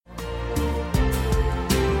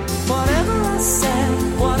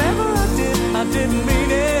didn't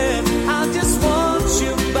mean it. I just want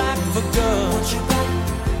you back for good. Want you back,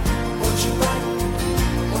 want you back,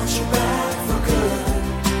 want you back for good.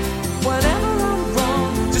 Whenever I'm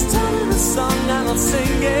wrong, just tell me the song and I'll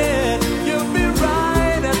sing it. You'll be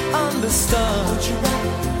right and understood. Want you back,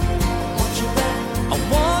 want you back, I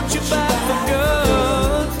want you back for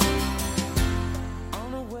good.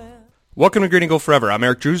 Welcome to Green and Gold Forever. I'm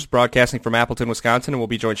Eric Drews, broadcasting from Appleton, Wisconsin, and we'll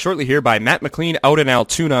be joined shortly here by Matt McLean out in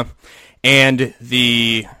Altoona. And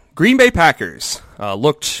the Green Bay Packers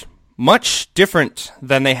looked much different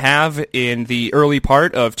than they have in the early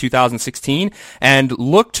part of 2016 and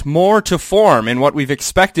looked more to form in what we've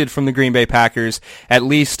expected from the Green Bay Packers, at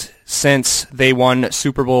least since they won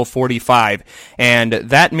Super Bowl 45. And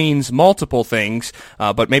that means multiple things,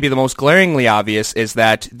 but maybe the most glaringly obvious is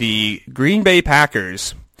that the Green Bay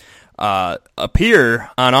Packers appear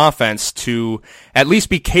on offense to at least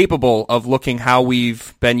be capable of looking how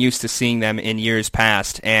we've been used to seeing them in years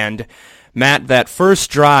past. And Matt, that first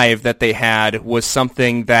drive that they had was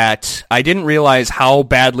something that I didn't realize how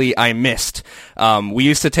badly I missed. We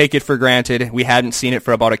used to take it for granted. We hadn't seen it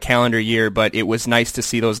for about a calendar year, but it was nice to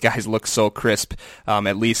see those guys look so crisp,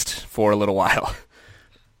 at least for a little while.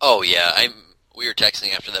 Oh, yeah. We were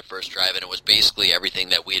texting after that first drive, and it was basically everything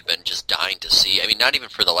that we had been just dying to see. I mean, not even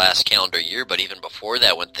for the last calendar year, but even before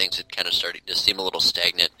that when things had kind of started to seem a little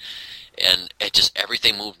stagnant. And it just,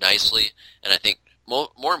 everything moved nicely. And I think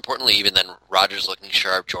more importantly, even than Rodgers looking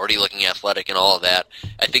sharp, Jordy looking athletic and all of that,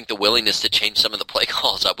 I think the willingness to change some of the play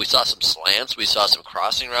calls up. We saw some slants, we saw some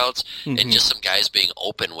crossing routes, and just some guys being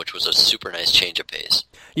open, which was a super nice change of pace.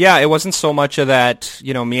 Yeah, it wasn't so much of that,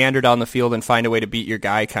 meander down the field and find a way to beat your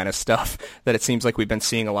guy kind of stuff that it seems like we've been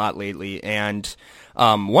seeing a lot lately. And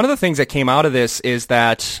one of the things that came out of this is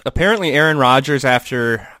that apparently Aaron Rodgers,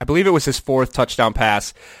 after, I believe it was his fourth touchdown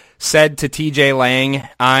pass, said to TJ Lang,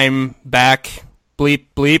 "I'm back, bleep,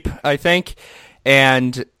 bleep," I think.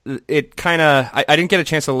 And it kind of, I didn't get a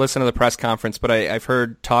chance to listen to the press conference, but I've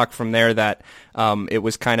heard talk from there that it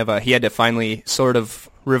was kind of he had to finally sort of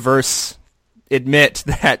admit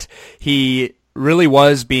that he really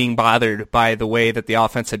was being bothered by the way that the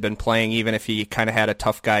offense had been playing, even if he kind of had a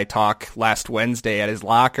tough guy talk last Wednesday at his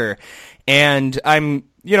locker. And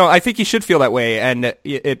I think he should feel that way, and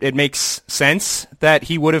it makes sense that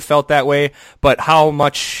he would have felt that way, but how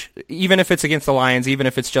much, even if it's against the Lions, even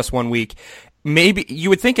if it's just 1 week, maybe you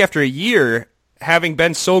would think after a year, having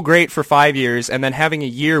been so great for 5 years, and then having a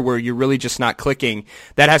year where you're really just not clicking,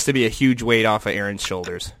 that has to be a huge weight off of Aaron's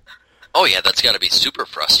shoulders. Oh, yeah, that's got to be super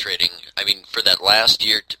frustrating. I mean, for that last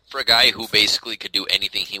year, for a guy who basically could do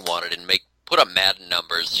anything he wanted and put up Madden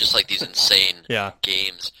numbers, just like these insane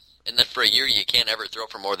games, and then for a year you can't ever throw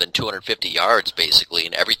for more than 250 yards, basically,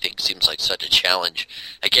 and everything seems like such a challenge.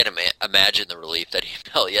 I can't imagine the relief that he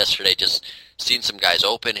felt yesterday, just seeing some guys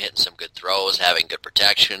open, hitting some good throws, having good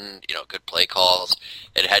protection, good play calls.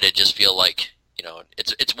 It had to just feel like,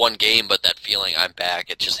 it's one game, but that feeling, I'm back,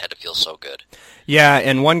 it just had to feel so good. Yeah,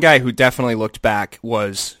 and one guy who definitely looked back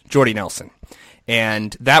was Jordy Nelson.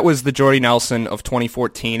 And that was the Jordy Nelson of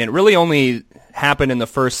 2014. It really only happened in the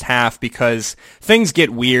first half because things get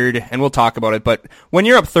weird, and we'll talk about it, but when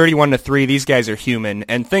you're up 31-3, these guys are human,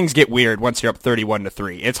 and things get weird once you're up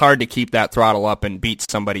 31-3. It's hard to keep that throttle up and beat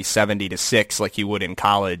somebody 70-6 like you would in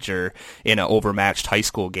college or in an overmatched high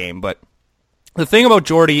school game. But the thing about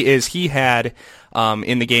Jordy is he had,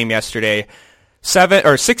 in the game yesterday,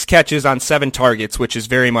 6 catches on 7 targets, which is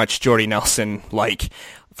very much Jordy Nelson-like,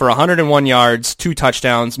 for 101 yards, 2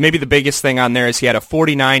 touchdowns. Maybe the biggest thing on there is he had a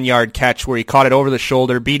 49-yard catch where he caught it over the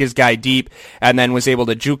shoulder, beat his guy deep, and then was able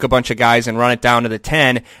to juke a bunch of guys and run it down to the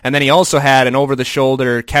 10. And then he also had an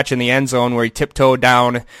over-the-shoulder catch in the end zone where he tiptoed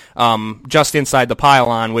down just inside the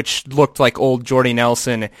pylon, which looked like old Jordy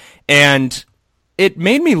Nelson. And it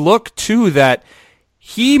made me look, too, that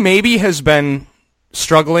he maybe has been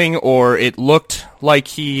struggling, or it looked like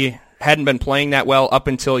he hadn't been playing that well up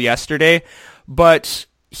until yesterday, but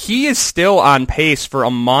he is still on pace for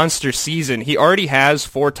a monster season. He already has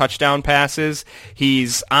 4 touchdown passes.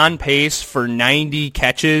 He's on pace for 90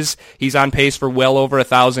 catches. He's on pace for well over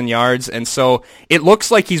 1,000 yards. And so it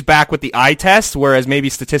looks like he's back with the eye test, whereas maybe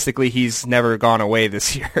statistically he's never gone away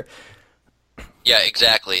this year. Yeah,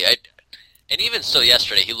 exactly. And even so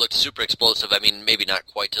yesterday, he looked super explosive. I mean, maybe not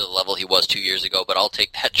quite to the level he was 2 years ago, but I'll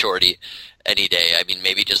take that Jordy any day. I mean,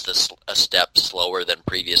 maybe just a step slower than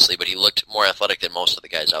previously, but he looked more athletic than most of the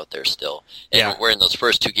guys out there still. And where in those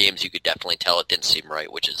first 2 games, you could definitely tell it didn't seem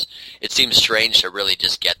right, which is, it seems strange to really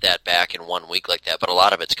just get that back in 1 week like that, but a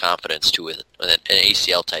lot of it's confidence too. With an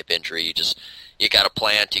ACL-type injury, you got to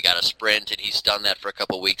plant, you got to sprint, and he's done that for a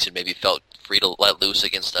couple of weeks and maybe felt free to let loose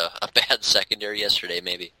against a bad secondary yesterday,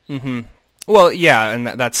 maybe. Mm-hmm. Well, yeah, and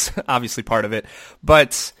that's obviously part of it.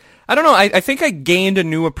 But I don't know. I think I gained a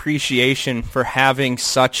new appreciation for having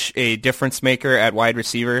such a difference maker at wide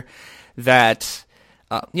receiver that,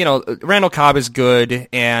 Randall Cobb is good,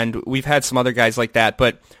 and we've had some other guys like that.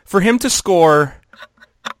 But for him to score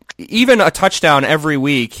even a touchdown every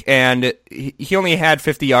week, and he only had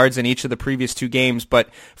 50 yards in each of the previous 2 games, but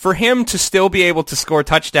for him to still be able to score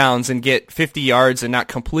touchdowns and get 50 yards and not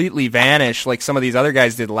completely vanish like some of these other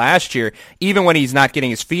guys did last year, even when he's not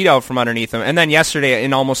getting his feet out from underneath him, and then yesterday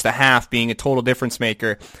in almost a half being a total difference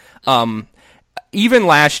maker, even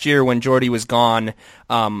last year when Jordy was gone,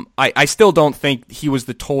 I still don't think he was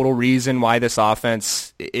the total reason why this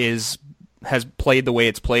offense has played the way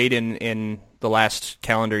it's played in the last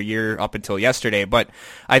calendar year up until yesterday, but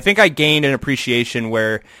I think I gained an appreciation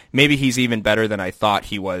where maybe he's even better than I thought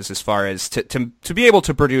he was as far as to be able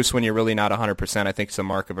to produce when you're really not 100%. I think it's a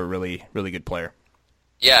mark of a really, really good player.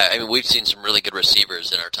 Yeah, I mean, we've seen some really good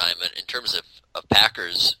receivers in our time, and in terms of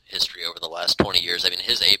Packers history over the last 20 years, I mean,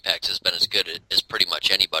 his apex has been as good as pretty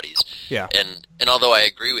much anybody's. Yeah. And although I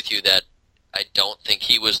agree with you that I don't think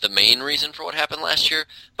he was the main reason for what happened last year,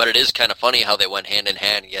 but it is kind of funny how they went hand in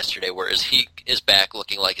hand yesterday, whereas he is back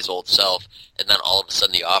looking like his old self, and then all of a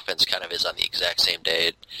sudden the offense kind of is on the exact same day.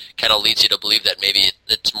 It kind of leads you to believe that maybe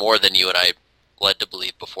it's more than you and I led to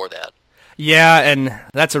believe before that. Yeah, and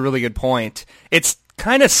that's a really good point. It's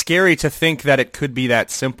kind of scary to think that it could be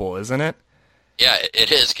that simple, isn't it? Yeah,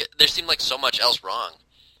 it is. There seemed like so much else wrong,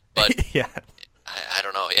 but yeah. I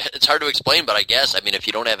don't know. It's hard to explain, but I guess, I mean, if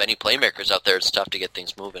you don't have any playmakers out there, it's tough to get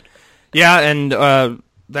things moving. Yeah, and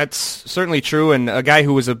that's certainly true. And a guy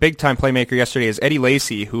who was a big-time playmaker yesterday is Eddie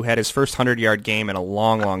Lacy, who had his first 100-yard game in a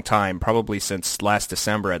long, long time, probably since last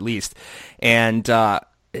December at least. And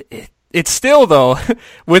it's still, though,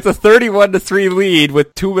 with a 31-3 lead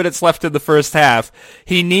with 2 minutes left in the first half,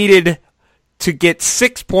 he needed to get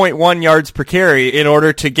 6.1 yards per carry in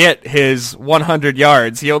order to get his 100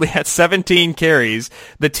 yards. He only had 17 carries.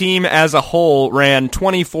 The team as a whole ran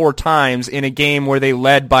 24 times in a game where they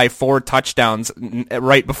led by 4 touchdowns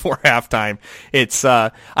right before halftime. It's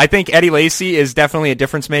I think Eddie Lacy is definitely a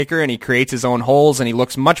difference maker, and he creates his own holes, and he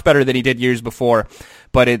looks much better than he did years before.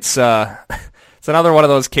 But it's another one of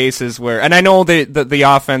those cases where, and I know the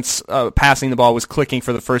offense passing the ball was clicking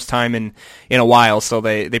for the first time in a while, so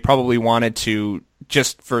they probably wanted to,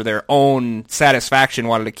 just for their own satisfaction,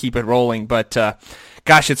 wanted to keep it rolling. But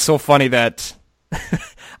gosh, it's so funny that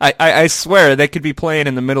I swear they could be playing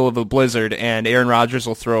in the middle of a blizzard and Aaron Rodgers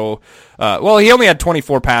will throw. Well, he only had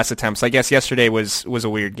 24 pass attempts. I guess yesterday was a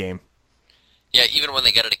weird game. Yeah, even when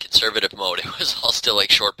they got into conservative mode, it was all still like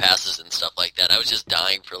short passes and stuff like that. I was just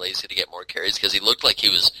dying for Lacy to get more carries because he looked like he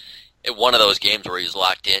was in one of those games where he's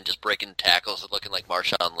locked in, just breaking tackles and looking like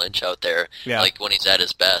Marshawn Lynch out there, like when he's at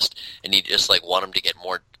his best. And you just like want him to get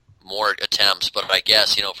more attempts. But I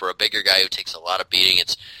guess, for a bigger guy who takes a lot of beating,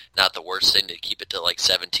 it's not the worst thing to keep it to like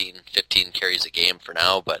 17, 15 carries a game for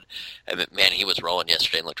now. But I mean, man, he was rolling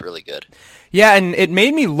yesterday and looked really good. Yeah, and it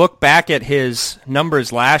made me look back at his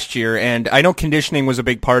numbers last year, and I know conditioning was a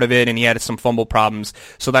big part of it, and he had some fumble problems,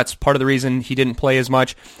 so that's part of the reason he didn't play as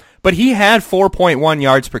much. But he had 4.1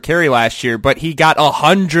 yards per carry last year, but he got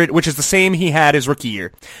 100, which is the same he had his rookie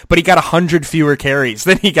year. But he got 100 fewer carries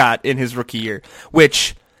than he got in his rookie year,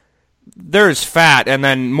 which there's fat, and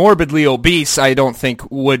then morbidly obese, I don't think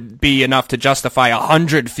would be enough to justify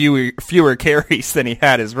 100 fewer carries than he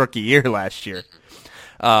had his rookie year last year.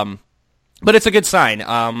 But it's a good sign.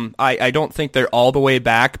 I don't think they're all the way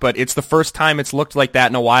back, but it's the first time it's looked like that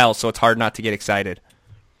in a while, so it's hard not to get excited.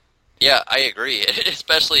 Yeah, I agree.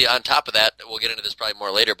 Especially on top of that, we'll get into this probably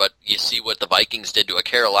more later, but you see what the Vikings did to a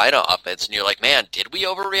Carolina offense, and you're like, man, did we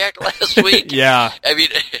overreact last week? Yeah. I mean,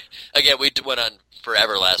 again, we went on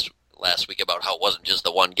forever last week about how it wasn't just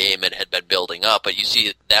the one game, it had been building up, but you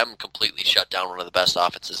see them completely shut down one of the best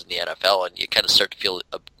offenses in the NFL, and you kind of start to feel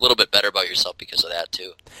a little bit better about yourself because of that,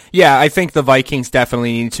 too. Yeah, I think the Vikings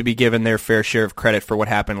definitely need to be given their fair share of credit for what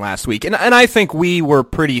happened last week, and I think we were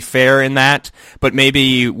pretty fair in that, but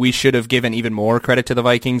maybe we should have given even more credit to the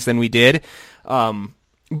Vikings than we did.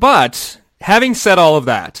 But having said all of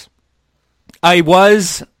that, I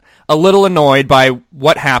was a little annoyed by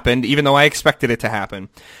what happened, even though I expected it to happen.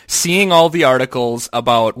 Seeing all the articles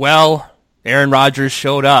about, well, Aaron Rodgers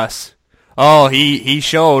showed us Oh, he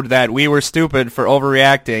showed that we were stupid for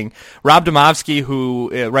overreacting. Rob Demovsky, who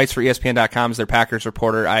writes for ESPN.com, is their Packers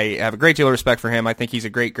reporter. I have a great deal of respect for him. I think he's a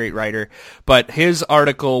great, great writer. But his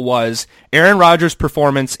article was, Aaron Rodgers'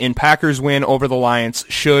 performance in Packers win over the Lions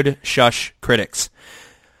should shush critics.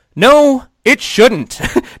 No, it shouldn't.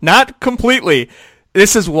 Not completely.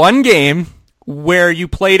 This is one game where you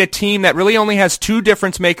played a team that really only has two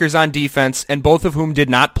difference makers on defense, and both of whom did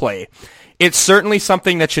not play. It's certainly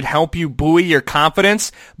something that should help you buoy your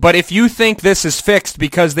confidence, but if you think this is fixed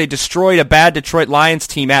because they destroyed a bad Detroit Lions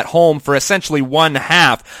team at home for essentially one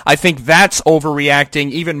half, I think that's overreacting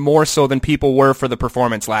even more so than people were for the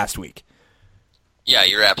performance last week. Yeah,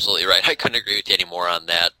 you're absolutely right. I couldn't agree with you any more on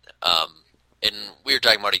that. And we were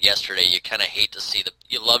talking about it yesterday. You kind of hate to see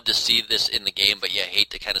you love to see this in the game, but you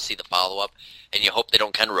hate to kind of see the follow-up, and you hope they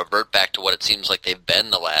don't kind of revert back to what it seems like they've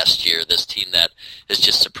been the last year, this team that is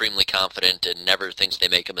just supremely confident and never thinks they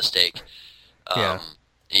make a mistake.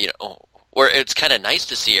 Where it's kind of nice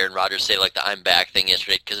to see Aaron Rodgers say like the "I'm back" thing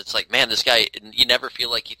yesterday, because it's like, man, this guy, you never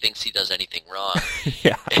feel like he thinks he does anything wrong.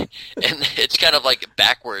 Yeah. And it's kind of like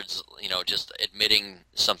backwards, just admitting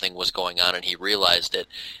something was going on and he realized it.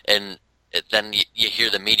 And then you hear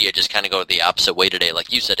the media just kind of go the opposite way today.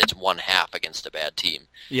 Like you said, it's one half against a bad team.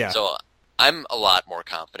 Yeah. So I'm a lot more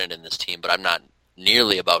confident in this team, but I'm not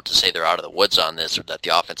nearly about to say they're out of the woods on this or that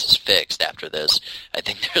the offense is fixed after this. I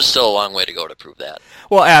think there's still a long way to go to prove that.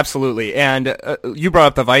 Well, absolutely. And you brought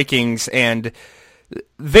up the Vikings, and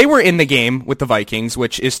they were in the game with the Vikings,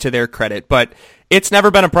 which is to their credit, but it's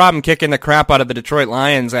never been a problem kicking the crap out of the Detroit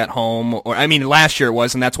Lions at home. Last year it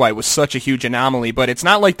was, and that's why it was such a huge anomaly, but it's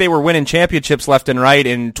not like they were winning championships left and right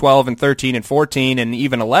in 12 and 13 and 14 and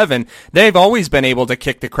even 11. They've always been able to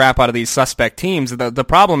kick the crap out of these suspect teams. The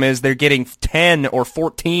problem is they're getting 10 or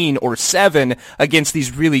 14 or 7 against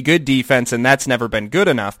these really good defense, and that's never been good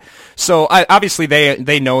enough. So obviously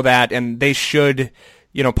they know that, and they should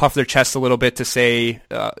puff their chest a little bit to say,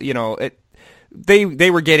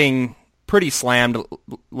 they were getting pretty slammed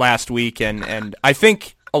last week, and I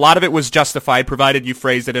think a lot of it was justified, provided you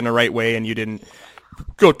phrased it in the right way and you didn't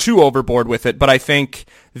go too overboard with it. But I think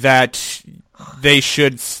that they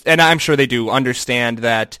should, and I'm sure they do, understand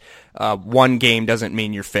that one game doesn't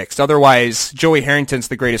mean you're fixed. Otherwise, Joey Harrington's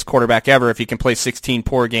the greatest quarterback ever if he can play 16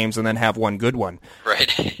 poor games and then have one good one.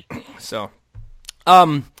 Right. So,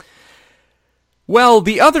 well,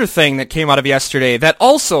 the other thing that came out of yesterday that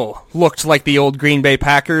also looked like the old Green Bay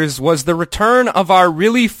Packers was the return of our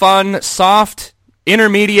really fun, soft,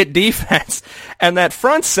 intermediate defense. And that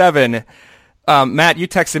front seven, Matt, you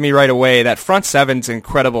texted me right away, that front seven's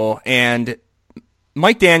incredible. And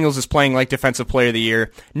Mike Daniels is playing like Defensive Player of the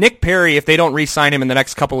Year. Nick Perry, if they don't re-sign him in the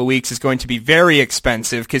next couple of weeks, is going to be very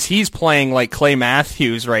expensive because he's playing like Clay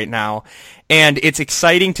Matthews right now. And it's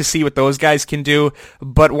exciting to see what those guys can do.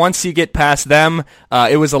 But once you get past them,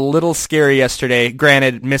 it was a little scary yesterday,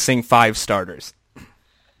 granted, missing 5 starters.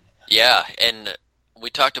 Yeah, and we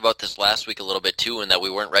talked about this last week a little bit too, and that we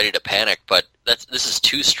weren't ready to panic, but this is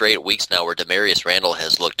 2 straight weeks now where Demarius Randall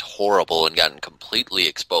has looked horrible and gotten completely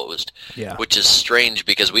exposed, which is strange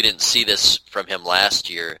because we didn't see this from him last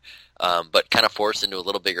year, but kind of forced into a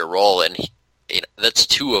little bigger role, and that's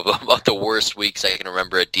 2 of about the worst weeks I can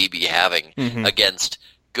remember a DB having against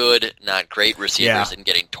good, not great receivers and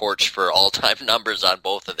getting torched for all-time numbers on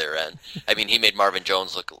both of their end. I mean, he made Marvin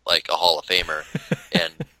Jones look like a Hall of Famer,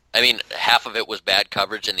 and half of it was bad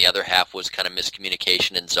coverage, and the other half was kind of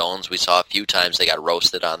miscommunication in zones. We saw a few times they got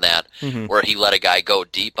roasted on that, where he let a guy go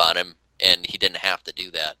deep on him, and he didn't have to do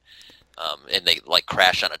that. And they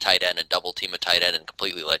crash on a tight end and double team a tight end and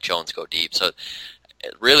completely let Jones go deep. So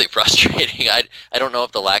really frustrating. I don't know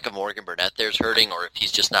if the lack of Morgan Burnett there is hurting, or if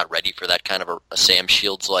he's just not ready for that kind of a Sam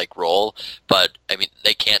Shields-like role. But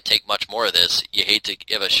they can't take much more of this. You hate to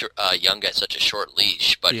give a young guy such a short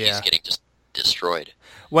leash, but he's getting just destroyed.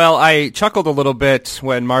 Well, I chuckled a little bit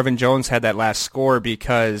when Marvin Jones had that last score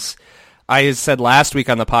because I said last week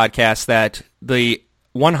on the podcast that the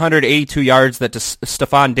 182 yards that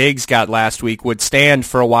Stephon Diggs got last week would stand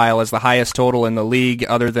for a while as the highest total in the league,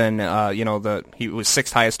 other than he was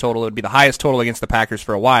 6th highest total. It would be the highest total against the Packers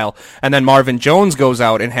for a while. And then Marvin Jones goes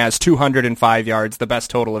out and has 205 yards, the best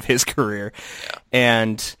total of his career. Yeah.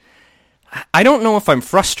 And I don't know if I'm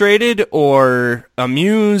frustrated or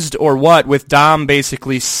amused or what with Dom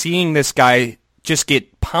basically seeing this guy just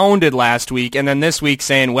get pounded last week and then this week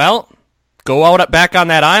saying, well, go out back on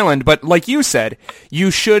that island. But like you said, you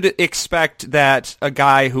should expect that a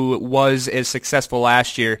guy who was as successful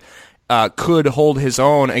last year could hold his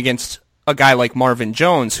own against a guy like Marvin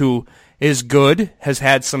Jones, who is good, has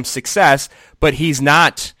had some success, but he's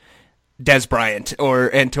not Des Bryant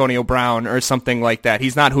or Antonio Brown or something like that.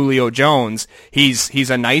 He's not Julio Jones. He's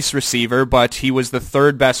a nice receiver, but he was the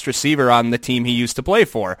third best receiver on the team he used to play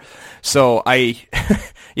for. So I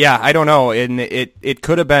don't know. And it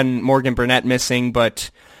could have been Morgan Burnett missing,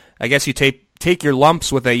 but I guess you take your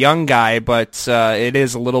lumps with a young guy, but it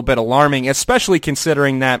is a little bit alarming, especially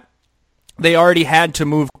considering that they already had to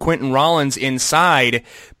move Quentin Rollins inside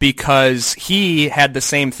because he had the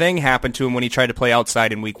same thing happen to him when he tried to play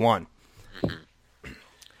outside in week 1.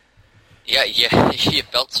 Yeah, you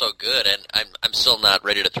felt so good, and I'm still not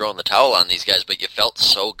ready to throw in the towel on these guys, but you felt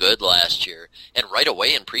so good last year. And right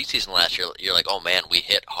away in preseason last year, you're like, oh man, we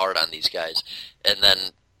hit hard on these guys. And then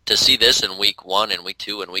to see this in week 1 and week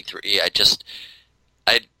 2 and week 3,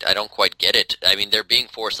 I don't quite get it. I mean, they're being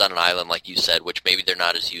forced on an island, like you said, which maybe they're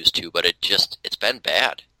not as used to, but it's been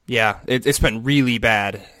bad. Yeah, it's been really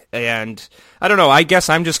bad. And I don't know, I guess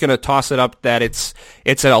I'm just going to toss it up that it's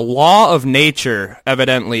a law of nature,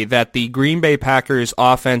 evidently, that the Green Bay Packers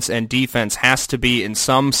offense and defense has to be in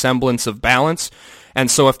some semblance of balance. And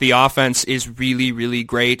so if the offense is really, really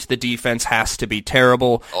great, the defense has to be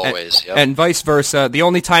terrible. Always, yep. And vice versa. The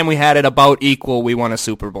only time we had it about equal, we won a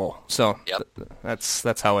Super Bowl. So yep.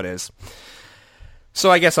 That's how it is. So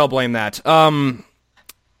I guess I'll blame that.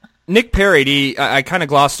 Nick Perry, I kind of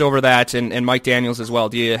glossed over that, and Mike Daniels as well.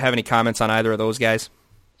 Do you have any comments on either of those guys?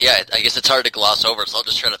 Yeah, I guess it's hard to gloss over, so I'll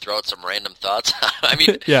just try to throw out some random thoughts. I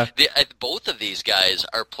mean, yeah. Both of these guys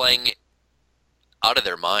are playing out of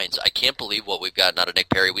their minds. I can't believe what we've gotten out of Nick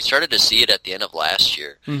Perry. We started to see it at the end of last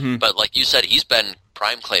year, but like you said, he's been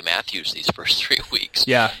prime Clay Matthews these first 3 weeks.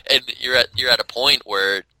 Yeah, and you're at a point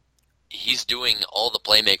where he's doing all the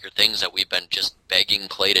playmaker things that we've been just begging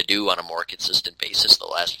Clay to do on a more consistent basis the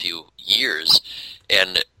last few years.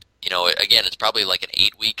 And again, it's probably like an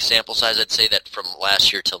 8-week sample size, I'd say, that from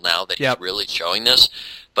last year till now that he's really showing this.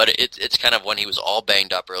 But it's kind of when he was all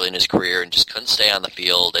banged up early in his career and just couldn't stay on the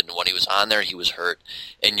field, and when he was on there, he was hurt.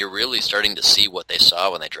 And you're really starting to see what they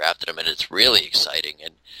saw when they drafted him, and it's really exciting.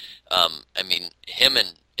 And I mean, him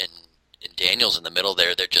and Daniels in the middle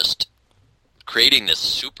there, they're just creating this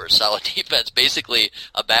super solid defense, basically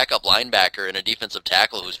a backup linebacker and a defensive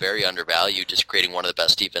tackle who's very undervalued, just creating one of the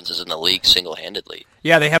best defenses in the league single-handedly.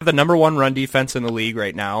 Yeah, they have the number 1 run defense in the league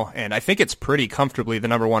right now, and I think it's pretty comfortably the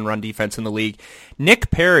number 1 run defense in the league. Nick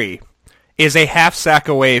Perry is a half sack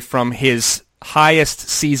away from his highest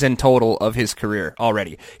season total of his career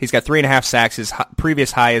already. He's got 3.5 sacks. His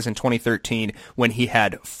previous high is in 2013 when he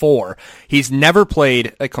had 4. He's never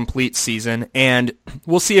played a complete season, and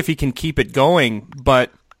we'll see if he can keep it going,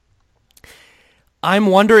 but I'm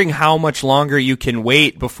wondering how much longer you can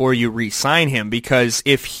wait before you re-sign him, because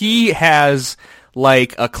if he has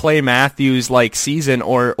like a Clay Matthews-like season,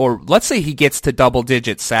 or let's say he gets to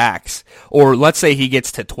double-digit sacks, or let's say he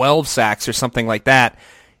gets to 12 sacks or something like that,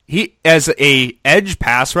 he, as a edge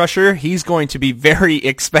pass rusher, he's going to be very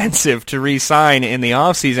expensive to re-sign in the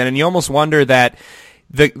offseason, and you almost wonder that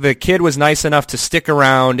the kid was nice enough to stick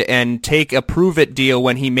around and take a prove-it deal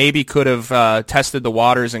when he maybe could have tested the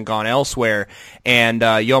waters and gone elsewhere, and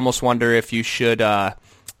you almost wonder if you should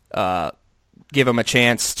give him a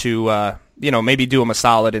chance to maybe do him a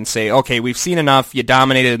solid and say, okay, we've seen enough. You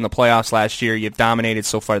dominated in the playoffs last year. You've dominated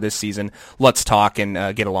so far this season. Let's talk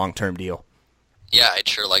and get a long-term deal. Yeah, I'd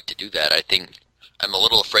sure like to do that. I think I'm a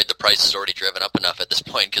little afraid the price is already driven up enough at this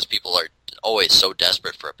point because people are always so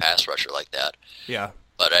desperate for a pass rusher like that. Yeah.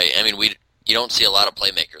 But, I mean, you don't see a lot of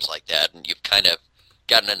playmakers like that, and you've kind of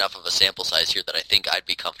gotten enough of a sample size here that I think I'd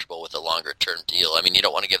be comfortable with a longer-term deal. I mean, you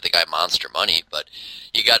don't want to give the guy monster money, but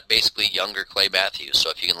you got basically younger Clay Matthews, so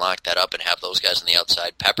if you can lock that up and have those guys on the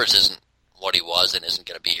outside, Peppers isn't what he was and isn't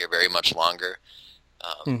going to be here very much longer.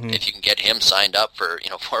 If you can get him signed up for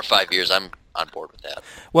 4 or 5 years, I'm on board with that.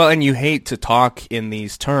 Well, and you hate to talk in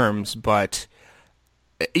these terms, but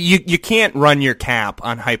you can't run your cap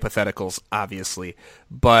on hypotheticals, obviously.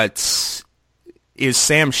 But is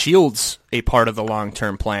Sam Shields a part of the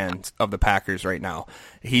long-term plan of the Packers right now?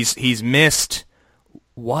 He's missed,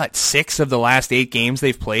 6 of the last 8 games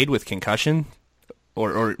they've played with concussion?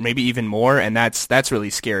 Or maybe even more, and that's really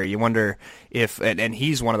scary. You wonder if, and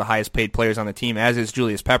he's one of the highest paid players on the team, as is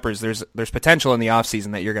Julius Peppers. There's potential in the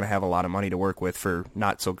offseason that you're going to have a lot of money to work with for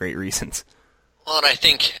not so great reasons. Well, and I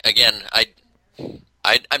think, again,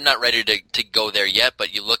 I'm not ready to go there yet,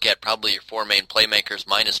 but you look at probably your 4 main playmakers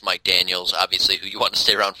minus Mike Daniels, obviously, who you want to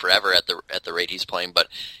stay around forever at the rate he's playing, but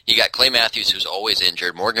you got Clay Matthews, who's always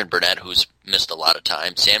injured, Morgan Burnett, who's missed a lot of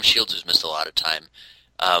time, Sam Shields, who's missed a lot of time.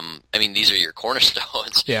 I mean, these are your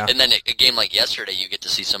cornerstones. Yeah. And then a game like yesterday, you get to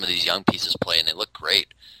see some of these young pieces play, and they look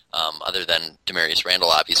great. other than Demarius Randall,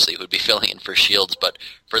 obviously, who would be filling in for Shields. But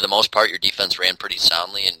for the most part, your defense ran pretty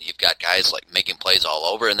soundly, and you've got guys like making plays all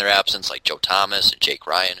over in their absence, like Joe Thomas and Jake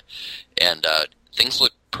Ryan, and things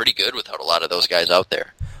look pretty good without a lot of those guys out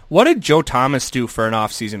there. What did Joe Thomas do for an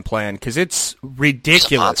off-season plan? Because it's ridiculous.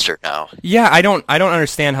 He's a monster now. Yeah, I don't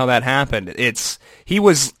understand how that happened. He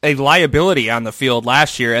was a liability on the field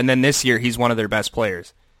last year, and then this year he's one of their best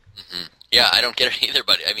players. Mm-hmm. Yeah, I don't get it either,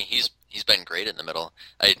 but I mean he's been great in the middle.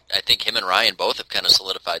 I think him and Ryan both have kind of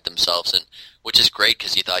solidified themselves, and which is great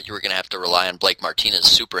because you thought you were going to have to rely on Blake Martinez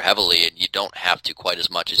super heavily, and you don't have to quite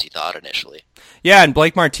as much as you thought initially. Yeah, and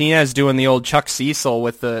Blake Martinez doing the old Chuck Cecil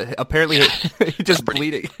with the apparently just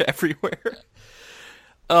bleeding everywhere.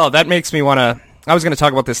 Oh, that makes me want to. I was going to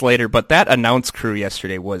talk about this later, but that announce crew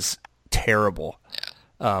yesterday was terrible.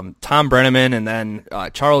 Tom Brenneman and then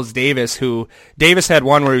Charles Davis, who Davis had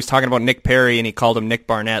one where he was talking about Nick Perry and he called him Nick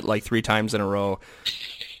Barnett like 3 times in a row.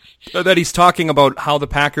 That he's talking about how the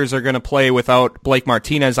Packers are going to play without Blake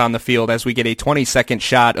Martinez on the field as we get a 20-second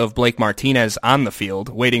shot of Blake Martinez on the field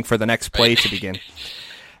waiting for the next play to begin.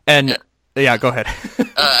 And yeah, go ahead.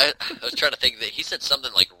 I was trying to think that he said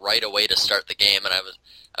something like right away to start the game, and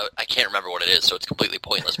I can't remember what it is, so it's completely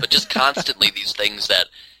pointless. But just constantly these things that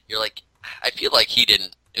you're like, I feel like he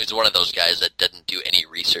was one of those guys that didn't do any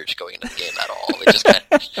research going into the game at all. They just kind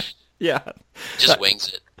of just wings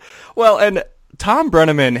it. Well, and Tom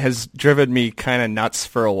Brenneman has driven me kind of nuts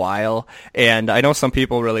for a while, and I know some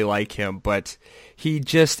people really like him, but he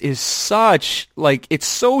just is such, like, it's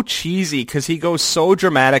so cheesy because he goes so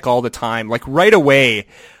dramatic all the time. Like, right away,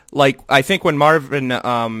 like, I think when Marvin,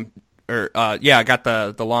 got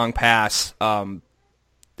the long pass,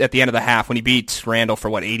 at the end of the half when he beat Randall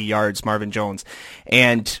for 80 yards, Marvin Jones,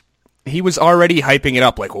 and he was already hyping it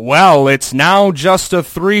up like, well, it's now just a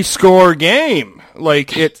 3-score game.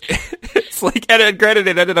 Like it's like, and granted,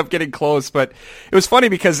 it ended up getting close, but it was funny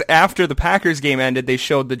because after the Packers game ended, they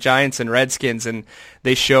showed the Giants and Redskins, and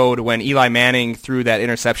they showed when Eli Manning threw that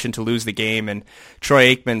interception to lose the game, and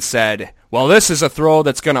Troy Aikman said, well, this is a throw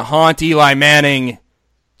that's going to haunt Eli Manning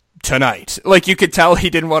tonight. Like, you could tell he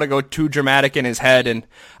didn't want to go too dramatic in his head, and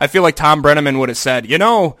I feel like Tom Brenneman would have said,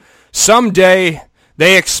 someday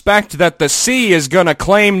they expect that the sea is going to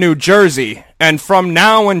claim New Jersey, and from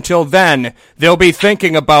now until then, they'll be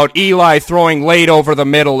thinking about Eli throwing late over the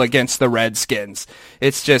middle against the Redskins.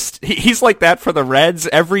 It's just, he's like that for the Reds.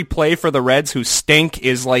 Every play for the Reds who stink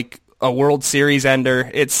is like a World Series ender.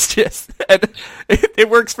 It's just, it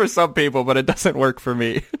works for some people, but it doesn't work for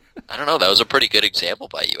me. I don't know. That was a pretty good example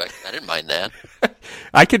by you. I didn't mind that.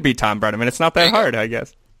 I could be Tom Brenneman. It's not that hard, I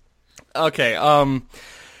guess. Okay.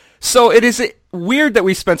 So it is weird that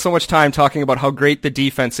we spent so much time talking about how great the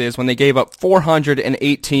defense is when they gave up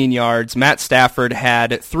 418 yards. Matt Stafford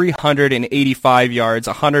had 385 yards,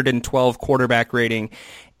 112 quarterback rating,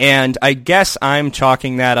 and I guess I'm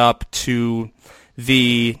chalking that up to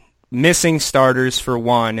the missing starters for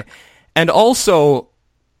one, and also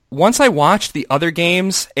once I watched the other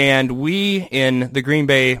games, and we in the Green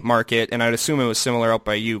Bay market, and I'd assume it was similar out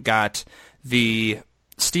by you, got the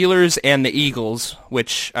Steelers and the Eagles,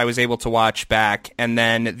 which I was able to watch back, and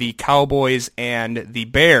then the Cowboys and the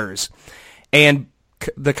Bears. And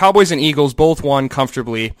the Cowboys and Eagles both won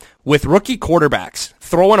comfortably with rookie quarterbacks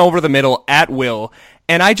throwing over the middle at will.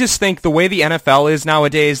 And I just think the way the NFL is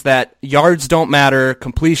nowadays, that yards don't matter,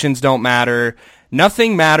 completions don't matter,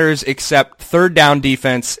 nothing matters except third down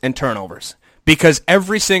defense and turnovers. Because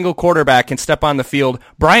every single quarterback can step on the field.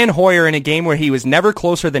 Brian Hoyer, in a game where he was never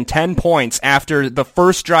closer than 10 points after the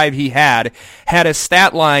first drive he had a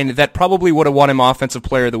stat line that probably would have won him Offensive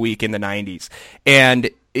Player of the Week in the 90s.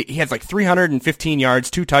 And he had like 315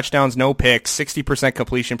 yards, 2 touchdowns, no picks, 60%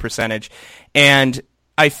 completion percentage. And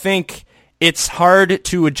I think it's hard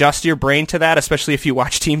to adjust your brain to that, especially if you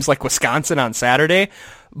watch teams like Wisconsin on Saturday.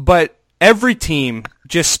 But every team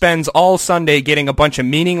just spends all Sunday getting a bunch of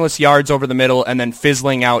meaningless yards over the middle and then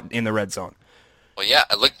fizzling out in the red zone. Well, yeah,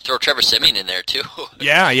 I looked throw Trevor Siemian in there, too.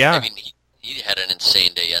 Yeah. I mean, he had an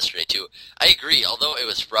insane day yesterday, too. I agree, although it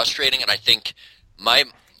was frustrating, and I think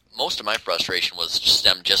most of my frustration was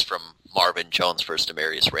stemmed just from Marvin Jones versus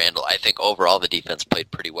Demarius Randall. I think overall the defense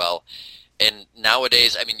played pretty well. And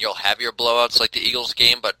nowadays, I mean, you'll have your blowouts like the Eagles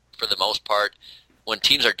game, but for the most part, when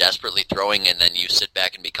teams are desperately throwing and then you sit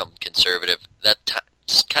back and become conservative, that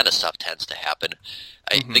kind of stuff tends to happen.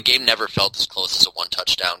 The game never felt as close as a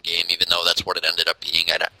one-touchdown game, even though that's what it ended up being.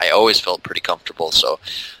 I always felt pretty comfortable. So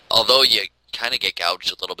although you kind of get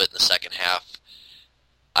gouged a little bit in the second half,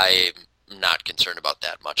 I'm not concerned about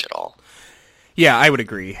that much at all. Yeah, I would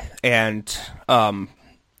agree. And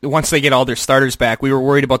once they get all their starters back. We were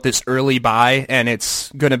worried about this early bye, and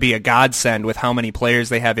it's going to be a godsend with how many players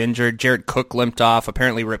they have injured. Jared Cook limped off.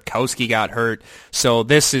 Apparently Ripkowski got hurt. So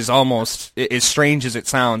this is almost, as strange as it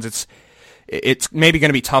sounds, it's maybe going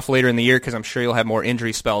to be tough later in the year because I'm sure you'll have more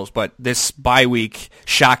injury spells, but this bye week,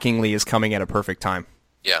 shockingly, is coming at a perfect time.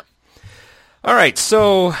 Yeah. All right,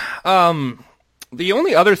 so the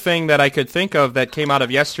only other thing that I could think of that came out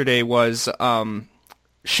of yesterday was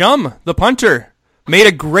Shum, the punter, made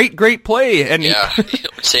a great play. And yeah,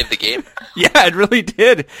 it saved the game. Yeah, it really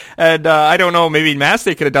did. And I don't know, maybe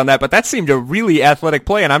Mastey could have done that, but that seemed a really athletic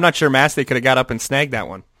play, and I'm not sure Mastey could have got up and snagged that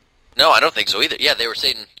one. No, I don't think so either. Yeah, they were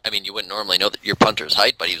saying, I mean, you wouldn't normally know that your punter's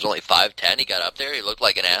height, but he was only 5'10". He got up there, he looked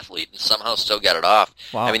like an athlete, and somehow still got it off.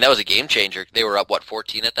 Wow. I mean, that was a game changer. They were up,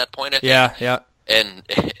 14 at that point, I think? Yeah. And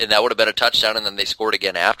that would have been a touchdown, and then they scored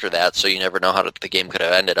again after that, so you never know how the game could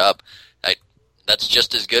have ended up. That's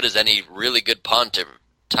just as good as any really good punt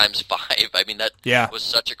times 5. I mean, that was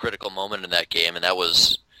such a critical moment in that game, and that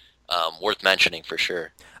was worth mentioning for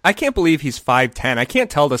sure. I can't believe he's 5'10". I can't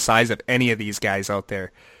tell the size of any of these guys out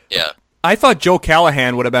there. Yeah. I thought Joe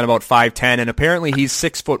Callahan would have been about 5'10", and apparently he's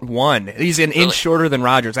 6'1". He's an inch shorter than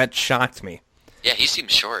Rodgers. That shocked me. Yeah, he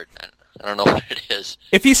seems short. I don't know what it is.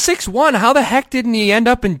 If he's 6'1", how the heck didn't he end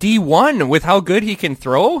up in D1 with how good he can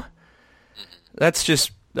throw? Mm-hmm. That's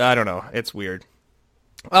just, I don't know. It's weird.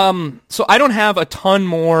 So I don't have a ton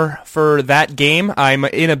more for that game. I'm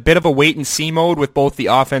in a bit of a wait-and-see mode with both the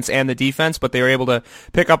offense and the defense, but they were able to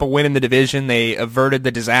pick up a win in the division. They averted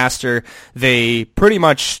the disaster. They pretty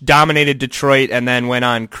much dominated Detroit and then went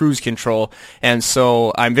on cruise control. And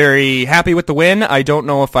so I'm very happy with the win. I don't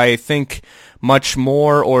know if I think much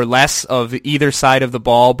more or less of either side of the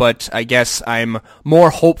ball, but I guess I'm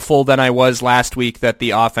more hopeful than I was last week that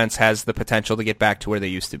the offense has the potential to get back to where they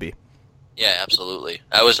used to be. Yeah, absolutely.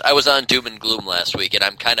 I was on doom and gloom last week, and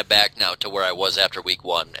I'm kind of back now to where I was after week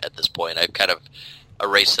 1 at this point. I've kind of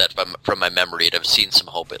erased that from my memory, and I've seen some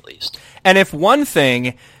hope at least. And if one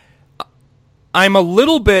thing, I'm a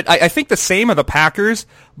little bit, I think the same of the Packers,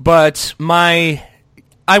 but I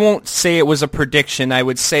won't say it was a prediction. I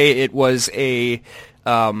would say it was it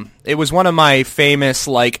was one of my famous,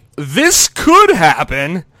 this could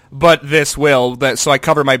happen, but this will. So I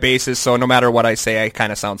cover my bases, so no matter what I say, I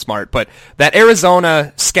kind of sound smart. But that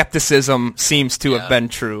Arizona skepticism seems to have been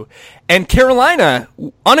true. And Carolina,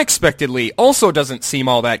 unexpectedly, also doesn't seem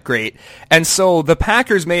all that great. And so the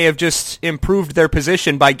Packers may have just improved their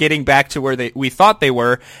position by getting back to where we thought they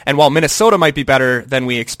were. And while Minnesota might be better than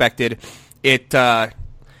we expected, it at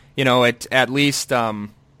least it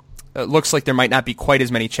looks like there might not be quite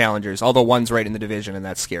as many challengers, although one's right in the division, and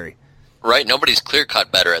that's scary. Right, nobody's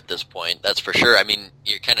clear-cut better at this point, that's for sure. I mean,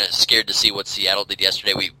 you're kind of scared to see what Seattle did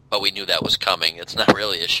yesterday, but we knew that was coming. It's not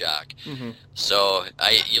really a shock. Mm-hmm. So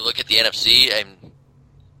you look at the NFC, and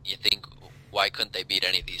you think, why couldn't they beat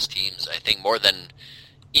any of these teams? I think more than,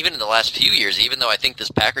 even in the last few years, even though I think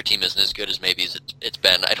this Packer team isn't as good as maybe it's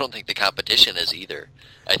been, I don't think the competition is either.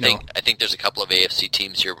 I think there's a couple of AFC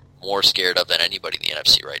teams you're more scared of than anybody in the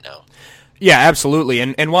NFC right now. Yeah, absolutely.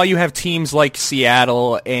 And while you have teams like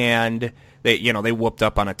Seattle and they whooped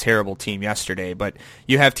up on a terrible team yesterday, but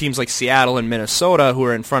you have teams like Seattle and Minnesota who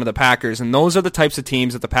are in front of the Packers, and those are the types of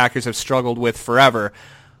teams that the Packers have struggled with forever.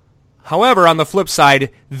 However, on the flip side,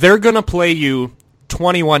 they're going to play you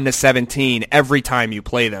 21-17 every time you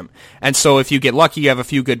play them. And so if you get lucky, you have a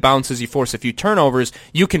few good bounces, you force a few turnovers,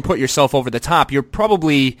 you can put yourself over the top. You're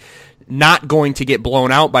probably not going to get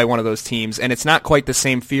blown out by one of those teams, and it's not quite the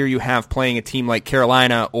same fear you have playing a team like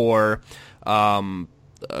Carolina or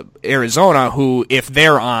Arizona, who, if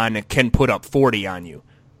they're on, can put up 40 on you.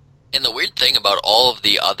 And the weird thing about all of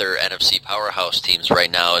the other NFC powerhouse teams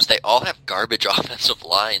right now is they all have garbage offensive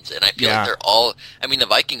lines, and I feel like they're all, I mean, the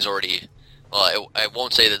Vikings already, well, I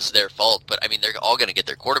won't say that it's their fault, but I mean, they're all going to get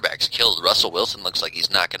their quarterbacks killed. Russell Wilson looks like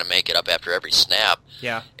he's not going to make it up after every snap.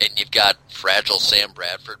 Yeah. And you've got fragile Sam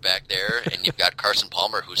Bradford back there, and you've got Carson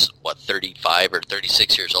Palmer, who's, 35 or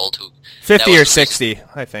 36 years old, who 50 or 60,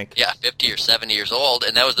 I think. Yeah, 50 or 70 years old,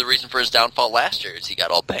 and that was the reason for his downfall last year, is he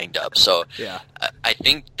got all banged up. So I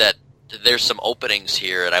think that there's some openings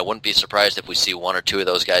here, and I wouldn't be surprised if we see one or two of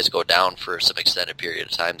those guys go down for some extended period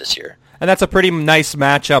of time this year. And that's a pretty nice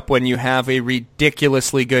matchup when you have a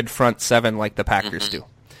ridiculously good front seven like the Packers do.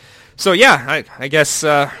 So yeah, I guess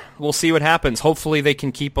we'll see what happens. Hopefully they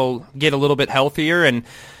can get a little bit healthier, and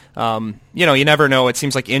you never know. It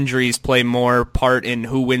seems like injuries play more part in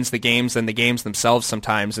who wins the games than the games themselves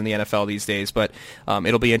sometimes in the NFL these days. But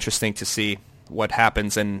it'll be interesting to see what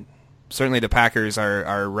happens, and certainly the Packers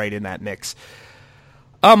are right in that mix.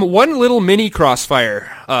 One little mini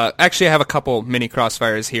crossfire. Actually, I have a couple mini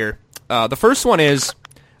crossfires here. The first one is,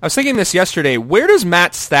 I was thinking this yesterday, where does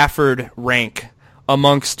Matt Stafford rank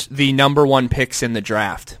amongst the number one picks in the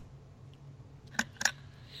draft?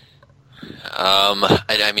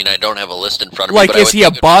 I mean, I don't have a list in front of me. Like, but is he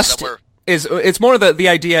a bust? It's more the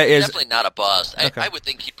idea is definitely not a bust. Okay. I would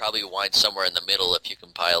think he'd probably wind somewhere in the middle if you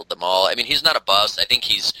compiled them all. I mean, he's not a bust. I think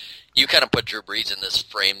you kind of put Drew Brees in this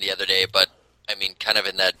frame the other day, but I mean, kind of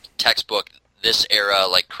in that textbook, this era,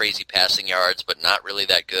 like crazy passing yards, but not really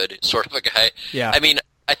that good sort of a guy. Yeah. I mean,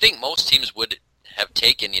 I think most teams would have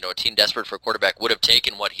taken, a team desperate for a quarterback would have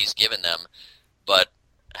taken what he's given them, but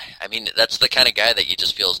I mean, that's the kind of guy that you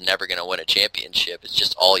just feel is never going to win a championship. It's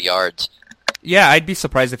just all yards. Yeah, I'd be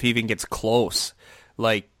surprised if he even gets close.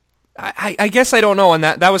 Like, I guess I don't know, and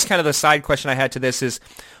that was kind of the side question I had to this is,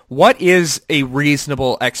 what is a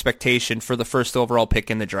reasonable expectation for the first overall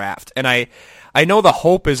pick in the draft? And I know the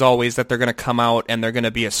hope is always that they're going to come out and they're going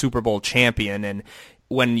to be a Super Bowl champion, and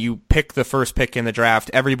when you pick the first pick in the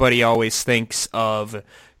draft, everybody always thinks of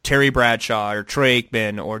Terry Bradshaw or Troy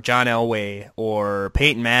Aikman or John Elway or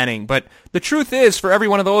Peyton Manning. But the truth is, for every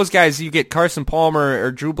one of those guys, you get Carson Palmer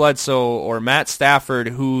or Drew Bledsoe or Matt Stafford,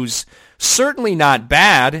 who's certainly not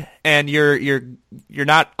bad, and you're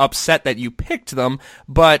not upset that you picked them,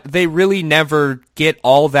 but they really never get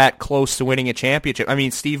all that close to winning a championship. I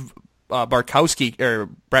mean, Steve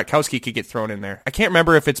Bratkowski could get thrown in there. I can't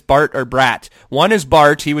remember if it's Bart or Brat. One is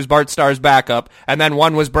Bart. He was Bart Starr's backup. And then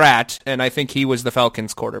one was Brat, and I think he was the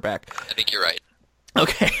Falcons quarterback. I think you're right.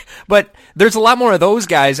 Okay. But there's a lot more of those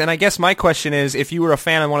guys, and I guess my question is, if you were a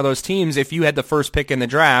fan of one of those teams, if you had the first pick in the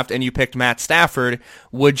draft and you picked Matt Stafford,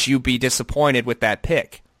 would you be disappointed with that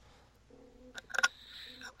pick?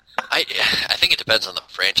 I think it depends on the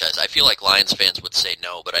franchise. I feel like Lions fans would say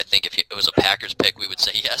no, but I think if it was a Packers pick, we would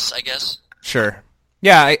say yes, I guess. Sure.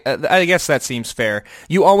 Yeah, I guess that seems fair.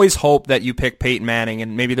 You always hope that you pick Peyton Manning,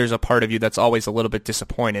 and maybe there's a part of you that's always a little bit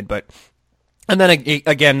disappointed. And then,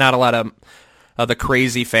 again, not a lot of the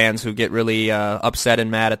crazy fans who get really upset and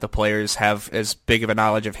mad at the players have as big of a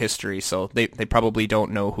knowledge of history, so they probably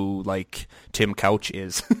don't know who, like, Tim Couch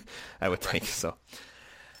is, I would think, so...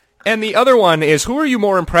 And the other one is, who are you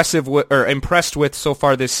more impressed with so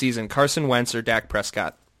far this season, Carson Wentz or Dak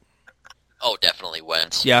Prescott? Oh, definitely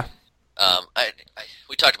Wentz. Yeah.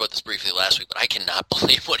 We talked about this briefly last week, but I cannot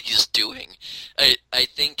believe what he's doing. I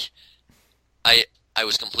think I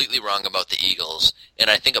was completely wrong about the Eagles,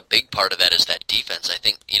 and I think a big part of that is that defense. I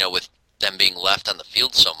think, with them being left on the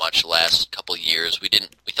field so much the last couple of years, we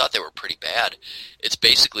thought they were pretty bad. It's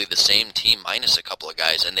basically the same team minus a couple of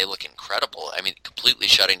guys, and they look incredible. I mean, completely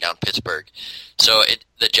shutting down Pittsburgh. So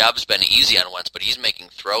the job's been easy on Wentz, but he's making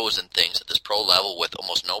throws and things at this pro level with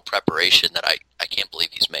almost no preparation that I can't believe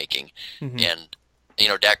he's making. Mm-hmm.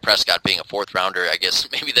 And Dak Prescott being a fourth rounder, I guess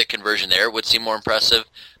maybe the conversion there would seem more impressive,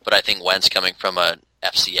 but I think Wentz coming from a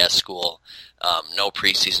FCS school, no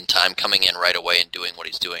preseason time, coming in right away and doing what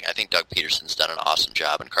he's doing. I think Doug Peterson's done an awesome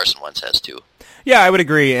job, and Carson Wentz has too. Yeah, I would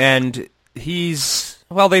agree, and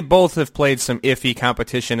they both have played some iffy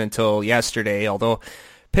competition until yesterday, although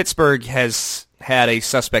Pittsburgh has had a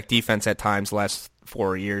suspect defense at times the last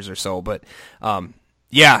 4 years or so, but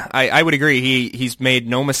yeah, I would agree. He's made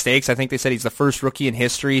no mistakes. I think they said he's the first rookie in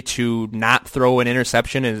history to not throw an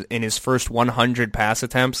interception in his first 100 pass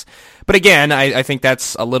attempts. But again, I think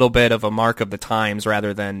that's a little bit of a mark of the times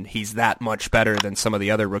rather than he's that much better than some of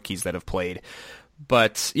the other rookies that have played.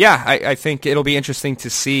 But yeah, I think it'll be interesting to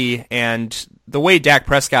see. And the way Dak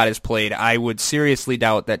Prescott has played, I would seriously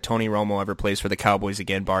doubt that Tony Romo ever plays for the Cowboys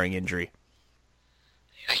again, barring injury.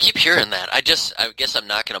 I keep hearing that. I guess I'm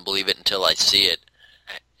not going to believe it until I see it.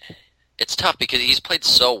 It's tough because he's played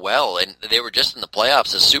so well, and they were just in the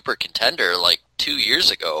playoffs, a super contender like 2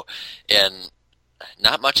 years ago, and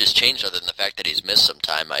not much has changed other than the fact that he's missed some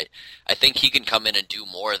time. I think he can come in and do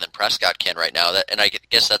more than Prescott can right now, and I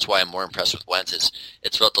guess that's why I'm more impressed with Wentz.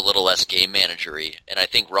 It's felt a little less game managery, and I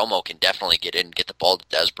think Romo can definitely get in, get the ball to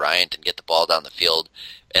Dez Bryant, and get the ball down the field,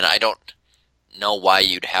 and I don't know why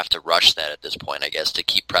you'd have to rush that at this point, I guess, to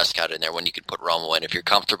keep Prescott in there when you can put Romo in. If you're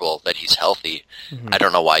comfortable that he's healthy, I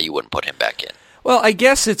don't know why you wouldn't put him back in. Well, I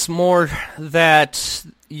guess it's more that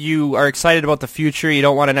you are excited about the future. You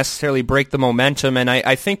don't want to necessarily break the momentum, and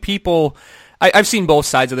I think people... I've seen both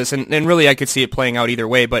sides of this, and really I could see it playing out either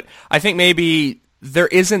way, but I think maybe there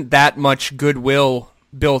isn't that much goodwill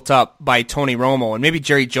built up by Tony Romo, and maybe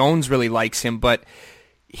Jerry Jones really likes him, but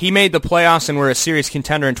he made the playoffs and were a serious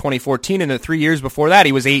contender in 2014, and the 3 years before that,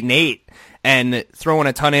 he was 8-8 and throwing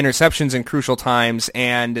a ton of interceptions in crucial times,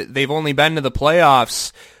 and they've only been to the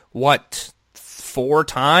playoffs, 4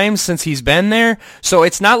 times since he's been there. So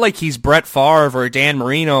it's not like he's Brett Favre or Dan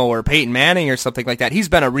Marino or Peyton Manning or something like that. He's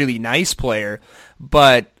been a really nice player,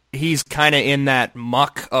 but he's kind of in that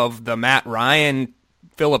muck of the Matt Ryan,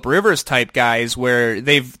 Phillip Rivers type guys where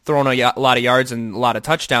they've thrown a lot of yards and a lot of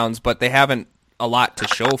touchdowns, but they haven't a lot to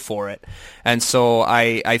show for it. And so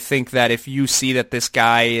I think that if you see that this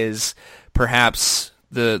guy is perhaps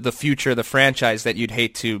the future of the franchise, that you'd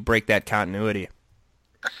hate to break that continuity.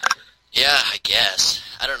 Yeah, I guess.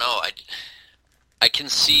 I don't know. I can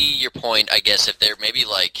see your point, I guess, if they're maybe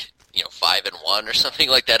like, 5-1 or something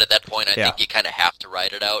like that at that point. I think you kind of have to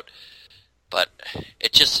ride it out. But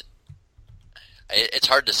it's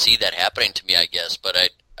hard to see that happening to me, I guess. But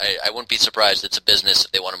I wouldn't be surprised. It's a business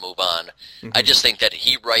if they want to move on. Mm-hmm. I just think that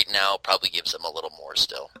he right now probably gives them a little more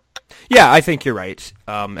still. Yeah, I think you're right.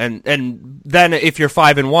 And then if you're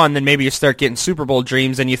 5-1, then maybe you start getting Super Bowl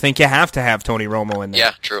dreams, and you think you have to have Tony Romo in there.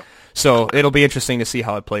 Yeah, true. So it'll be interesting to see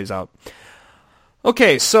how it plays out.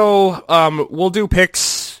 Okay, so we'll do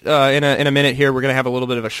picks in a minute here. We're going to have a little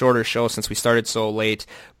bit of a shorter show since we started so late.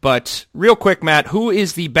 But real quick, Matt, who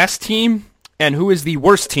is the best team and who is the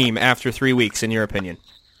worst team after 3 weeks, in your opinion?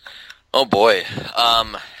 Oh, boy.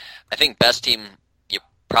 I think best team, you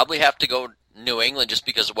probably have to go New England just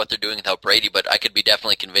because of what they're doing without Brady, but I could be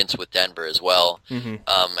definitely convinced with Denver as well,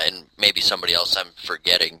 and maybe somebody else I'm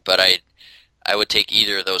forgetting. But I would take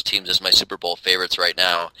either of those teams as my Super Bowl favorites right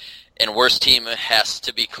now. And worst team has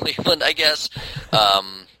to be Cleveland, I guess.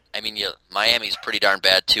 Miami's pretty darn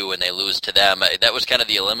bad, too, and they lose to them. That was kind of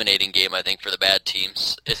the eliminating game, I think, for the bad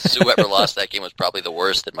teams. Whoever lost that game was probably the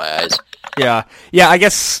worst in my eyes. Yeah, I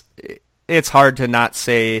guess it's hard to not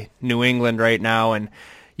say New England right now, and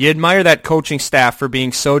you admire that coaching staff for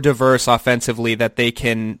being so diverse offensively that they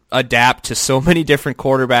can adapt to so many different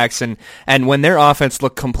quarterbacks. And when their offense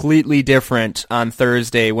looked completely different on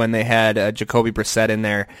Thursday when they had Jacoby Brissett in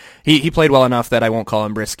there, he played well enough that I won't call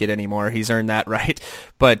him Brisket anymore. He's earned that right.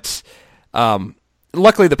 But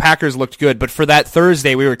luckily the Packers looked good. But for that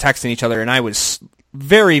Thursday, we were texting each other, and I was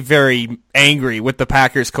very, very angry with the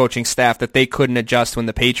Packers coaching staff that they couldn't adjust when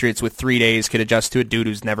the Patriots with 3 days could adjust to a dude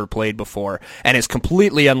who's never played before and is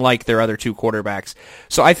completely unlike their other two quarterbacks.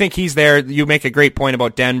 So I think he's there. You make a great point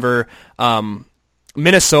about Denver.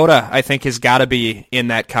 Minnesota, I think, has got to be in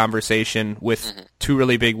that conversation with 2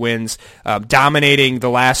 really big wins. Dominating the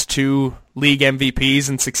last 2 league MVPs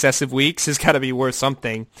in successive weeks has got to be worth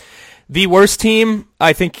something. The worst team,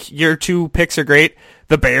 I think your 2 picks are great.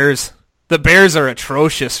 The Bears. The Bears are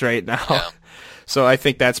atrocious right now. Yeah. So I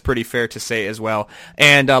think that's pretty fair to say as well.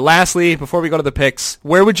 And lastly, before we go to the picks,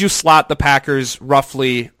 where would you slot the Packers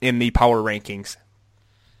roughly in the power rankings?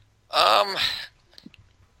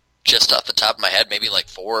 Just off the top of my head, maybe like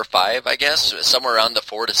 4 or 5, I guess. Somewhere around the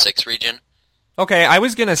 4 to 6 region. Okay, I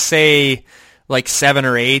was going to say like 7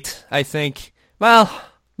 or 8, I think. Well,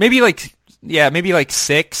 maybe like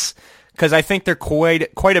 6, because I think they're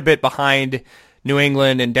quite a bit behind New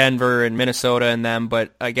England and Denver and Minnesota and them,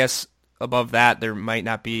 but I guess above that there might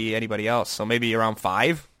not be anybody else. So maybe around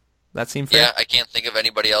 5? That seem fair? Yeah, I can't think of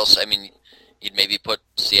anybody else. I mean, you'd maybe put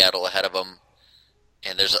Seattle ahead of them,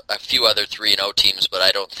 and there's a few other 3-0 teams, but I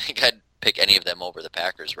don't think I'd pick any of them over the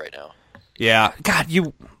Packers right now. Yeah. God,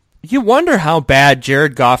 you wonder how bad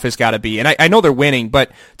Jared Goff has got to be. And I know they're winning,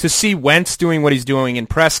 but to see Wentz doing what he's doing and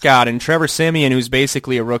Prescott and Trevor Siemian, who's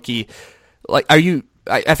basically a rookie, like, are you...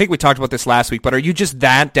 I think we talked about this last week, but are you just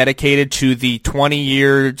that dedicated to the 20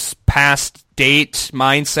 years past date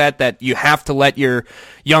mindset that you have to let your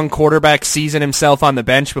young quarterback season himself on the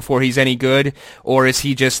bench before he's any good, or is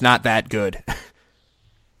he just not that good?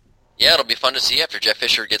 Yeah, it'll be fun to see after Jeff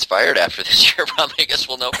Fisher gets fired after this year. Probably, I guess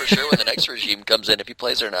we'll know for sure when the next regime comes in if he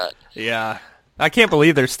plays or not. Yeah. I can't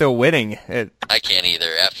believe they're still winning. I can't either.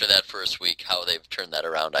 After that first week, how they've turned that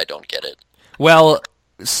around, I don't get it. Well,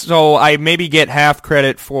 so I maybe get half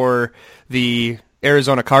credit for the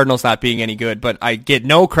Arizona Cardinals not being any good, but I get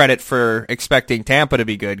no credit for expecting Tampa to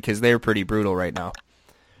be good because they're pretty brutal right now.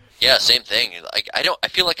 Yeah, same thing. I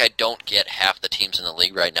feel like I don't get half the teams in the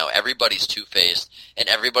league right now. Everybody's two-faced, and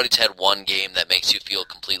everybody's had one game that makes you feel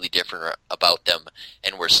completely different about them,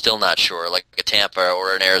 and we're still not sure. Like a Tampa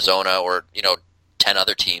or an Arizona or 10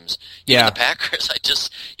 other teams. Even the Packers,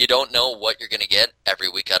 you don't know what you're going to get every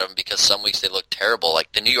week out of them because some weeks they look terrible.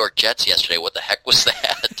 Like the New York Jets yesterday, what the heck was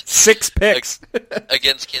that? 6 picks.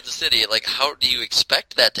 Against Kansas City. Like, how do you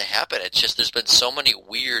expect that to happen? It's just there's been so many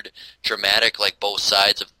weird, dramatic, both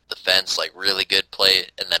sides of fence, like really good play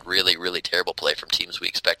and then really, really terrible play from teams we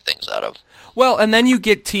expect things out of. Well, and then you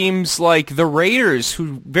get teams like the Raiders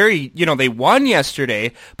who they won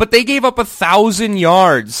yesterday, but they gave up 1,000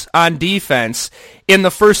 yards on defense in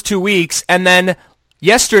the first 2 weeks, and then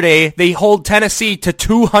yesterday they hold Tennessee to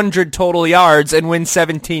 200 total yards and win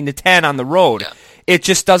 17-10 on the road. Yeah. It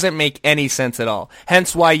just doesn't make any sense at all.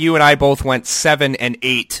 Hence why you and I both went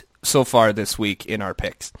 7-8 so far this week in our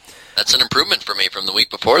picks. That's an improvement for me from the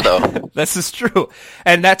week before, though. This is true.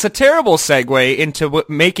 And that's a terrible segue into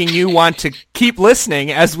making you want to keep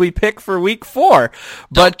listening as we pick for week 4.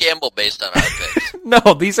 Don't gamble based on our picks.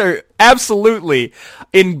 No, these are absolutely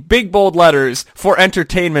in big bold letters for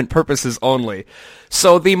entertainment purposes only.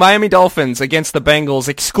 So the Miami Dolphins against the Bengals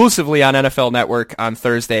exclusively on NFL Network on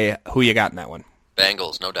Thursday. Who you got in that one?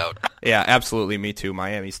 Bengals, no doubt. Yeah, absolutely. Me too.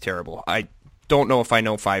 Miami's terrible. I don't know if I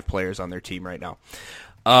know 5 players on their team right now.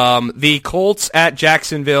 The Colts at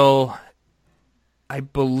Jacksonville, I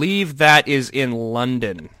believe that is in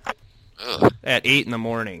London. Ugh. At 8 in the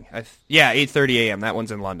morning. 8:30 a.m. That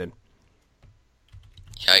one's in London.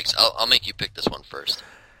 Yikes. I'll make you pick this one first.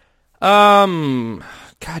 God,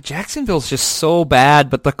 Jacksonville's just so bad,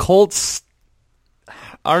 but the Colts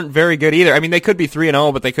aren't very good either. I mean, they could be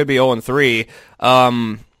 3-0, but they could be 0-3.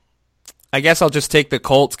 I guess I'll just take the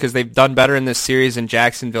Colts because they've done better in this series, and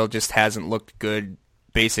Jacksonville just hasn't looked good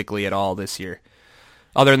basically at all this year,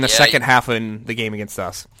 other than the second half in the game against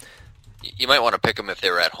us. You might want to pick them if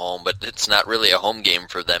they were at home, but it's not really a home game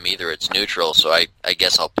for them either. It's neutral, so I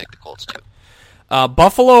guess I'll pick the Colts too.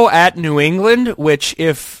 Buffalo at New England, which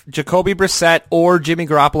if Jacoby Brissett or Jimmy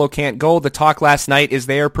Garoppolo can't go, the talk last night is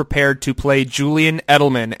they are prepared to play Julian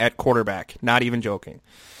Edelman at quarterback. Not even joking.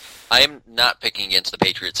 I am not picking against the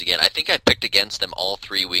Patriots again. I think I've picked against them all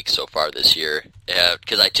 3 weeks so far this year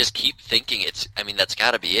because I just keep thinking that's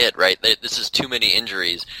got to be it, right? This is too many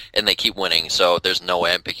injuries, and they keep winning, so there's no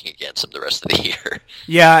way I'm picking against them the rest of the year.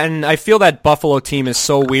 Yeah, and I feel that Buffalo team is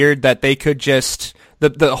so weird that they could just...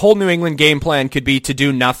 The whole New England game plan could be to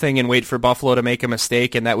do nothing and wait for Buffalo to make a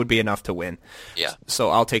mistake, and that would be enough to win. Yeah. So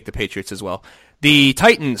I'll take the Patriots as well. The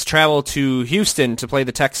Titans travel to Houston to play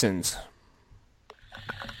the Texans.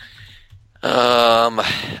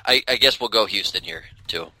 I guess we'll go Houston here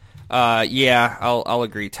too. Yeah, I'll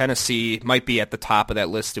agree. Tennessee might be at the top of that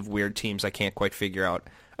list of weird teams I can't quite figure out.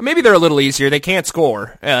 Maybe they're a little easier. They can't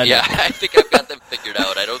score. Yeah, I think I've got them figured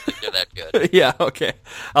out. I don't think they're that good. Yeah, okay.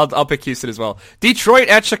 I'll pick Houston as well. Detroit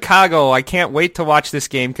at Chicago. I can't wait to watch this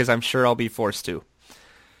game because I'm sure I'll be forced to.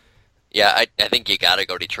 Yeah, I think you got to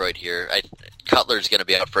go Detroit here. Cutler's going to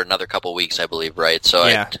be out for another couple weeks, I believe, right? So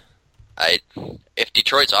yeah. If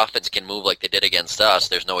Detroit's offense can move like they did against us,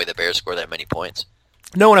 there's no way the Bears score that many points.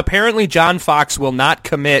 No, and apparently John Fox will not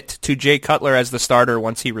commit to Jay Cutler as the starter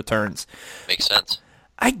once he returns. Makes sense.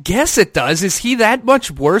 I guess it does. Is he that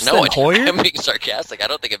much worse than Hoyer? I'm being sarcastic. I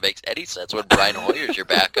don't think it makes any sense when Brian Hoyer's your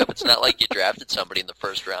backup. It's not like you drafted somebody in the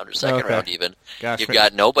first round or second round even. Gosh, you've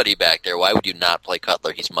got nobody back there. Why would you not play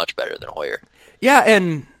Cutler? He's much better than Hoyer. Yeah,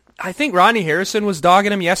 and I think Ronnie Harrison was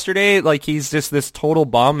dogging him yesterday. Like he's just this total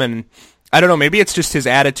bum, and I don't know, maybe it's just his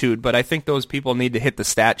attitude, but I think those people need to hit the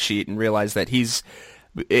stat sheet and realize that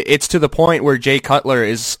it's to the point where Jay Cutler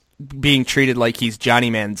is being treated like he's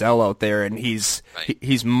Johnny Manziel out there, and he's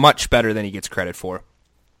much better than he gets credit for.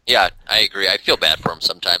 Yeah, I agree. I feel bad for him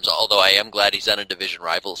sometimes, although I am glad he's on a division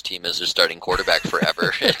rival's team as their starting quarterback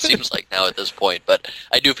forever, it seems like now at this point, but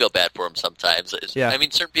I do feel bad for him sometimes. Yeah. I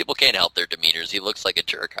mean, certain people can't help their demeanors. He looks like a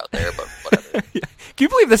jerk out there, but whatever. Can you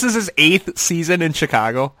believe this is his 8th season in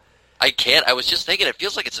Chicago? I can't. I was just thinking, it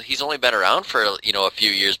feels like he's only been around for a few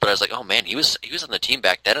years, but I was like, oh man, he was on the team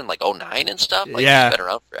back then in like 2009 and stuff. Like, yeah, he's been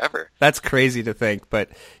around forever. That's crazy to think, but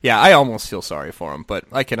yeah, I almost feel sorry for him, but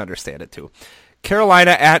I can understand it too. Carolina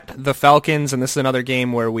at the Falcons, and this is another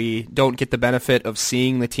game where we don't get the benefit of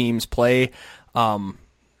seeing the teams play. Man,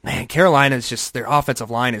 Carolina's just, their offensive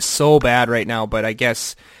line is so bad right now, but I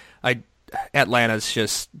guess Atlanta's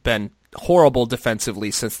just been horrible defensively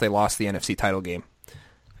since they lost the NFC title game.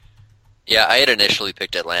 Yeah, I had initially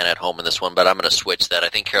picked Atlanta at home in this one, but I'm going to switch that. I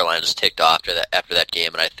think Carolina's ticked off after that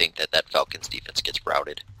game, and I think that Falcons defense gets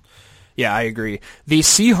routed. Yeah, I agree. The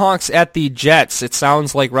Seahawks at the Jets. It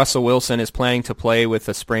sounds like Russell Wilson is planning to play with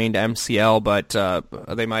a sprained MCL, but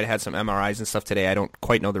they might have had some MRIs and stuff today. I don't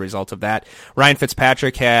quite know the result of that. Ryan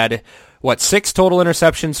Fitzpatrick had, 6 total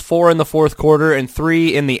interceptions, 4 in the fourth quarter, and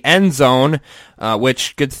 3 in the end zone,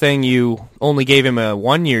 which, good thing you only gave him a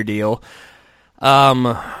 1-year deal.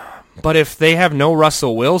 But if they have no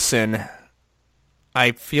Russell Wilson,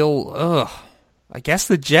 I feel, I guess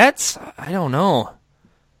the Jets? I don't know.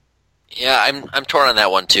 Yeah, I'm torn on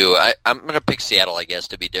that one too. I'm going to pick Seattle, I guess,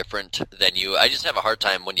 to be different than you. I just have a hard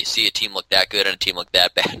time when you see a team look that good and a team look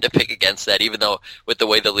that bad to pick against that, even though with the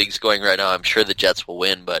way the league's going right now, I'm sure the Jets will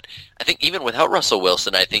win. But I think even without Russell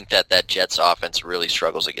Wilson, I think that Jets offense really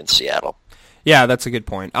struggles against Seattle. Yeah, that's a good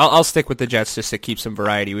point. I'll stick with the Jets just to keep some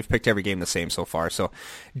variety. We've picked every game the same so far. So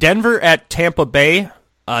Denver at Tampa Bay.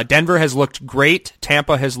 Denver has looked great.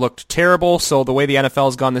 Tampa has looked terrible. So the way the NFL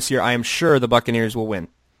has gone this year, I am sure the Buccaneers will win.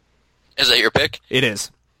 Is that your pick? It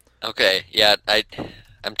is. Okay, yeah,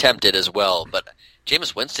 I'm tempted as well, but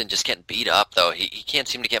Jameis Winston just getting beat up, though. He can't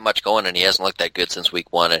seem to get much going, and he hasn't looked that good since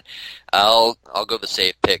week 1. And I'll go the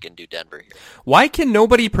safe pick and do Denver here. Why can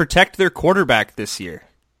nobody protect their quarterback this year?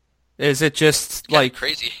 Is it just like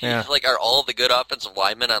crazy? Yeah. Like, are all the good offensive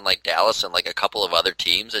linemen on like Dallas and like a couple of other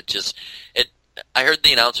teams? I heard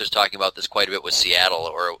the announcers talking about this quite a bit with Seattle,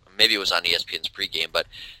 or maybe it was on ESPN's pregame, but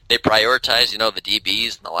they prioritize, the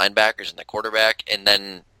DBs and the linebackers and the quarterback, and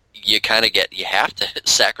then you have to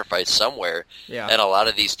sacrifice somewhere. Yeah. And a lot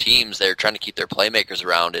of these teams, they're trying to keep their playmakers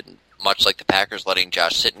around, and much like the Packers letting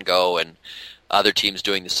Josh Sitton go and other teams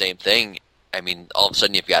doing the same thing, I mean, all of a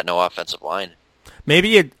sudden you've got no offensive line.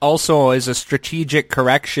 Maybe it also is a strategic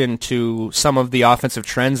correction to some of the offensive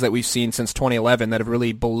trends that we've seen since 2011 that have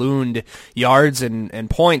really ballooned yards and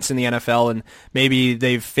points in the NFL, and maybe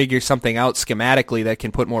they've figured something out schematically that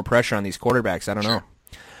can put more pressure on these quarterbacks. I don't know.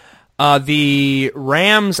 The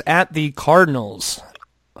Rams at the Cardinals.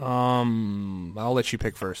 I'll let you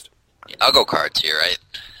pick first. I'll go Cards here.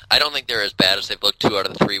 I don't think they're as bad as they've looked 2 out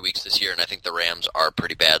of the 3 weeks this year, and I think the Rams are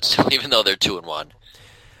pretty bad still, even though they're 2-1.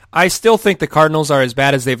 I still think the Cardinals are as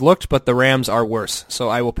bad as they've looked, but the Rams are worse, so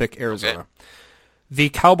I will pick Arizona. Okay. The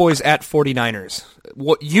Cowboys at 49ers.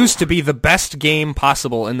 What used to be the best game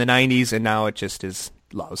possible in the 90s, and now it just is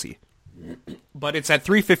lousy. But it's at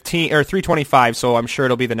 3:15 or 3:25, so I'm sure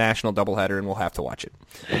it'll be the national doubleheader, and we'll have to watch it.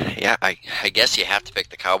 Yeah, I guess you have to pick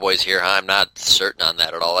the Cowboys here. I'm not certain on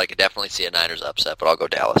that at all. I could definitely see a Niners upset, but I'll go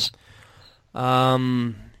Dallas.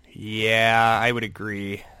 Yeah, I would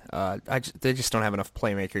agree. They just don't have enough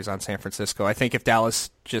playmakers on San Francisco. I think if Dallas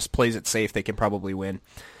just plays it safe, they can probably win.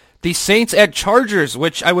 The Saints at Chargers,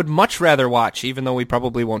 which I would much rather watch, even though we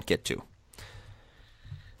probably won't get to.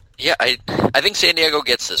 Yeah, I think San Diego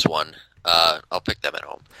gets this one. I'll pick them at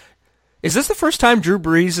home. Is this the first time Drew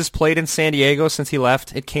Brees has played in San Diego since he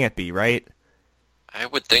left? It can't be, right? I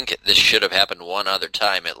would think this should have happened one other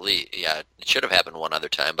time at least. Yeah, it should have happened one other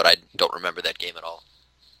time, but I don't remember that game at all.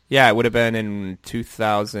 Yeah, it would have been in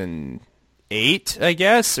 2008, I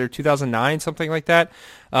guess, or 2009, something like that.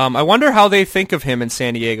 I wonder how they think of him in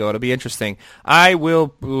San Diego. It'll be interesting. I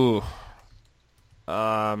will...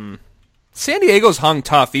 San Diego's hung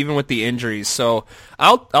tough, even with the injuries, so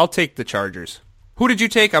I'll take the Chargers. Who did you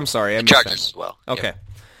take? I'm sorry. The Chargers as well. Okay. Yep.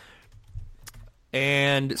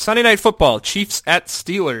 And Sunday Night Football, Chiefs at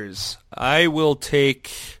Steelers. I will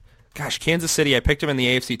take... Gosh, Kansas City. I picked them in the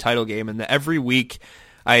AFC title game, and every week...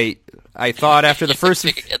 I thought after the first...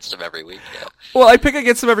 pick against them every week, yeah. Well, I pick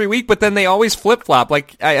against them every week, but then they always flip-flop.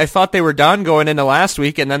 Like, I thought they were done going into last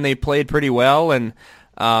week, and then they played pretty well. And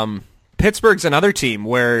Pittsburgh's another team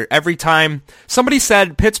where every time... Somebody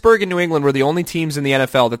said Pittsburgh and New England were the only teams in the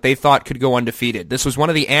NFL that they thought could go undefeated. This was one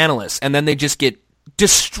of the analysts, and then they just get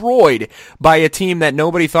destroyed by a team that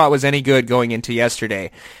nobody thought was any good going into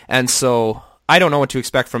yesterday. And so I don't know what to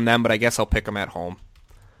expect from them, but I guess I'll pick them at home.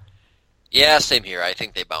 Yeah, same here. I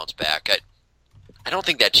think they bounce back. I don't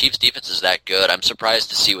think that Chiefs defense is that good. I'm surprised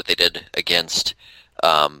to see what they did against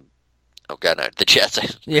the Jets.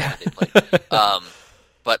 Yeah.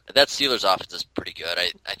 But that Steelers offense is pretty good.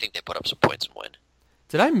 I think they put up some points and win.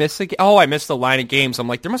 Did I miss a game? Oh, I missed the line of games. I'm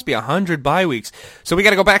like, there must be 100 bye weeks. So we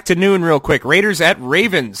got to go back to noon real quick. Raiders at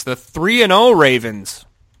Ravens, the 3-0 Ravens.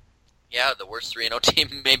 Yeah, the worst 3-0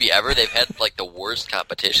 team maybe ever. They've had like the worst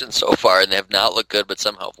competition so far, and they have not looked good, but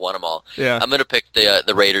somehow have won them all. Yeah. I'm going to pick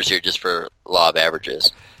the Raiders here just for law of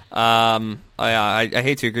averages. I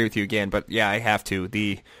hate to agree with you again, but yeah, I have to.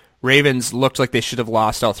 The Ravens looked like they should have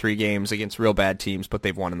lost all 3 games against real bad teams, but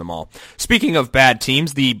they've won them all. Speaking of bad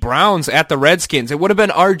teams, the Browns at the Redskins. It would have been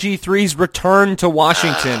RG3's return to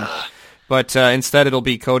Washington, but instead it'll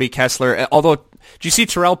be Cody Kessler. Although, did you see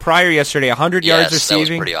Terrell Pryor yesterday? 100 yards receiving. Yes,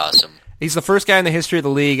 that was pretty awesome. He's the first guy in the history of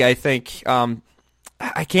the league, I think.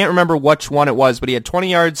 I can't remember which one it was, but he had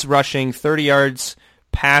 20 yards rushing, 30 yards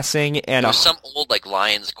passing, and it was some old like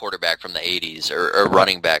Lions quarterback from the 80s or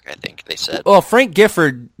running back, I think they said. Well, Frank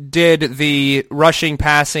Gifford did the rushing,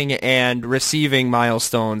 passing, and receiving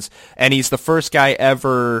milestones, and he's the first guy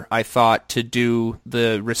ever, I thought, to do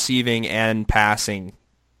the receiving and passing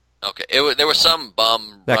Okay, there was some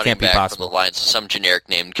bum that running can't be back possible. from the Lions, some generic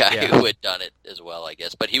named guy who had done it as well, I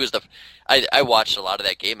guess. But he was I watched a lot of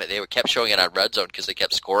that game. They kept showing it on Red Zone because they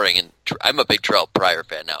kept scoring, and I'm a big Terrell Pryor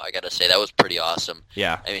fan now, I got to say. That was pretty awesome.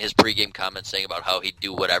 Yeah. I mean, his pregame comments saying about how he'd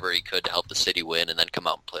do whatever he could to help the city win and then come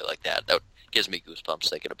out and play like that. That gives me goosebumps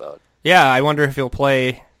thinking about it. Yeah, I wonder if he'll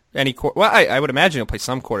play any I would imagine he'll play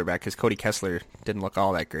some quarterback because Cody Kessler didn't look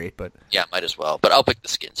all that great. But yeah, might as well. But I'll pick the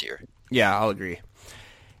Skins here. Yeah, I'll agree.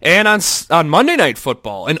 And on Monday Night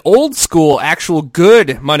Football, an old school, actual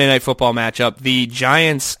good Monday Night Football matchup, the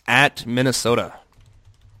Giants at Minnesota.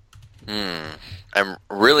 I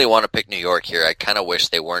really want to pick New York here. I kind of wish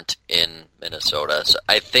they weren't in Minnesota. So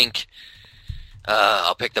I think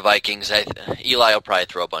I'll pick the Vikings. Eli will probably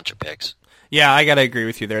throw a bunch of picks. Yeah, I got to agree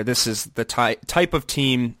with you there. This is the type of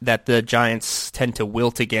team that the Giants tend to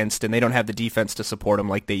wilt against, and they don't have the defense to support them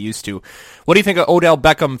like they used to. What do you think of Odell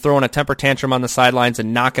Beckham throwing a temper tantrum on the sidelines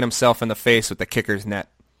and knocking himself in the face with the kicker's net?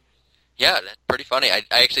 Yeah, that's pretty funny. I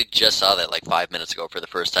actually just saw that like 5 minutes ago for the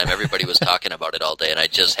first time. Everybody was talking about it all day, and I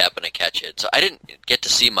just happened to catch it. So I didn't get to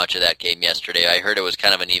see much of that game yesterday. I heard it was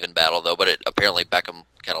kind of an even battle, though, but apparently Beckham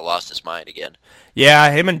kind of lost his mind again.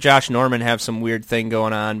 Yeah, him and Josh Norman have some weird thing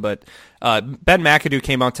going on, but Ben McAdoo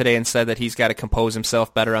came out today and said that he's got to compose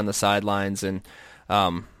himself better on the sidelines, and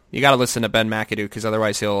you got to listen to Ben McAdoo because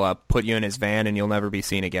otherwise he'll put you in his van and you'll never be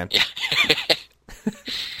seen again. Yeah.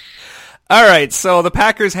 All right, so the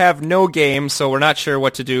Packers have no game, so we're not sure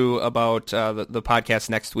what to do about the podcast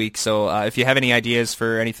next week. So if you have any ideas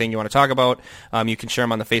for anything you want to talk about, you can share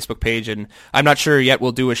them on the Facebook page. And I'm not sure yet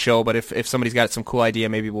we'll do a show, but if somebody's got some cool idea,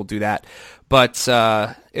 maybe we'll do that. But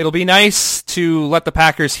it'll be nice to let the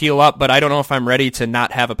Packers heal up, but I don't know if I'm ready to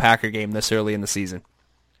not have a Packer game this early in the season.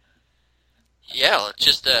 Yeah, it's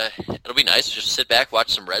just it'll be nice to just sit back,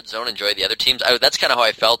 watch some Red Zone, enjoy the other teams. That's kind of how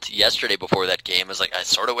I felt yesterday before that game. I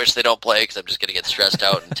sort of wish they don't play because I'm just going to get stressed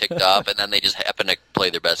out and ticked off, and then they just happen to play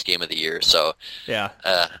their best game of the year. So, yeah,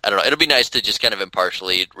 I don't know. It'll be nice to just kind of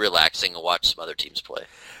impartially relaxing and watch some other teams play.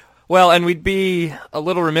 Well, and we'd be a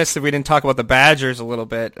little remiss if we didn't talk about the Badgers a little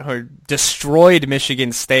bit, who destroyed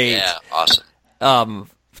Michigan State. Yeah, awesome.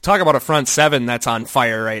 Talk about a front seven that's on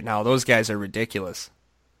fire right now. Those guys are ridiculous.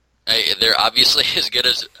 They're obviously as good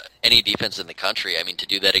as any defense in the country. I mean, to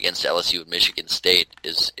do that against LSU and Michigan State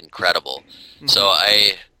is incredible. Mm-hmm. So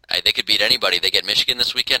they could beat anybody. They get Michigan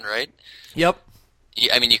this weekend, right? Yep.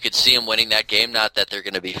 I mean, you could see them winning that game. Not that they're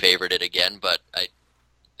going to be favorited again, but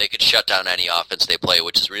they could shut down any offense they play,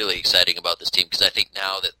 which is really exciting about this team because I think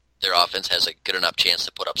now that their offense has a good enough chance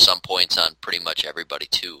to put up some points on pretty much everybody,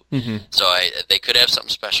 too. Mm-hmm. So they could have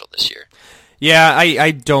something special this year. Yeah,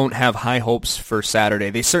 I don't have high hopes for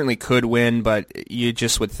Saturday. They certainly could win, but you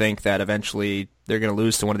just would think that eventually they're going to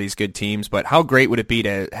lose to one of these good teams. But how great would it be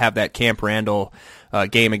to have that Camp Randall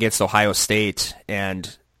game against Ohio State?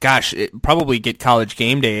 And, gosh, probably get College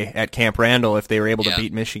Game Day at Camp Randall if they were able to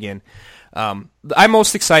beat Michigan. I'm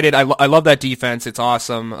most excited. I love that defense. It's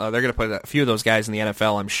awesome. They're going to put a few of those guys in the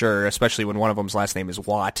NFL, I'm sure, especially when one of them's last name is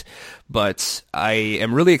Watt. But I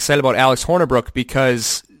am really excited about Alex Hornibrook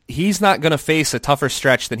because he's not going to face a tougher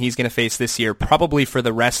stretch than he's going to face this year, probably for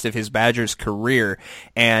the rest of his Badgers career.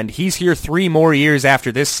 And he's here 3 more years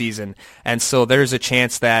after this season. And so there's a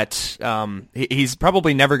chance that he's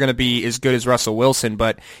probably never going to be as good as Russell Wilson.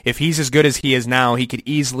 But if he's as good as he is now, he could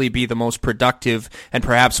easily be the most productive and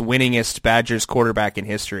perhaps winningest Badgers quarterback in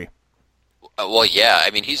history. Well, yeah.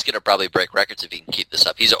 I mean, he's going to probably break records if he can keep this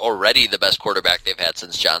up. He's already the best quarterback they've had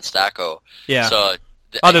since John Stocco. Yeah. So,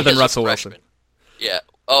 other than Russell Wilson. Yeah.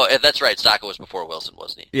 Oh, that's right. Stocco was before Wilson,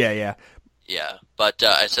 wasn't he? Yeah. Yeah, but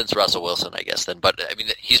since Russell Wilson, I guess then. But, I mean,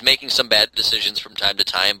 he's making some bad decisions from time to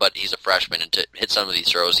time, but he's a freshman, and to hit some of these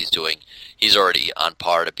throws he's doing, he's already on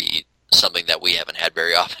par to be something that we haven't had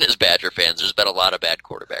very often as Badger fans. There's been a lot of bad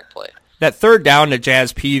quarterback play. That third down to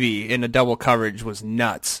Jazz Peavy in a double coverage was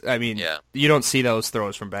nuts. I mean, You don't see those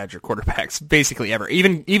throws from Badger quarterbacks basically ever.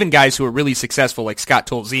 Even guys who are really successful like Scott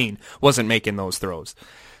Tolzien wasn't making those throws.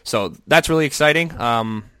 So that's really exciting.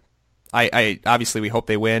 I obviously we hope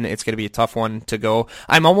they win. It's going to be a tough one to go.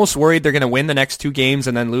 I'm almost worried they're going to win the next 2 games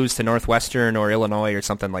and then lose to Northwestern or Illinois or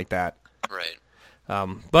something like that. Right.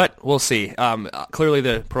 But we'll see. Clearly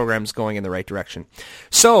the program's going in the right direction.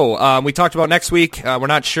 So we talked about next week. We're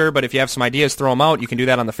not sure, but if you have some ideas, throw them out. You can do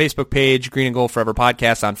that on the Facebook page, Green and Gold Forever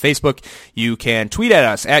Podcast on Facebook. You can tweet at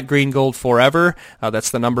us at Green Gold Forever.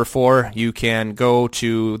 That's the number 4. You can go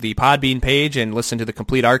to the Podbean page and listen to the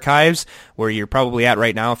complete archives where you're probably at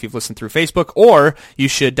right now if you've listened through Facebook, or you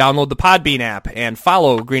should download the Podbean app and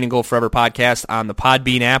follow Green and Gold Forever Podcast on the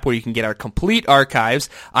Podbean app where you can get our complete archives.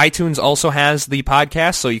 iTunes also has the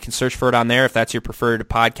Podcast, so you can search for it on there if that's your preferred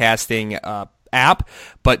podcasting app,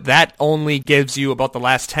 but that only gives you about the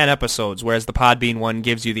last 10 episodes, whereas the Podbean one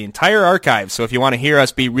gives you the entire archive. So if you want to hear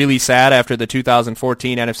us be really sad after the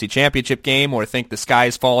 2014 NFC Championship game, or think the sky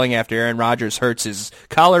is falling after Aaron Rodgers hurts his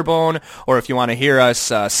collarbone, or if you want to hear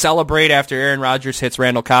us celebrate after Aaron Rodgers hits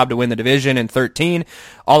Randall Cobb to win the division in 13,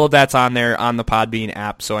 all of that's on there on the Podbean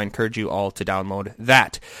app, so I encourage you all to download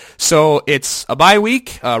that. So it's a bye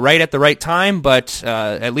week, right at the right time, but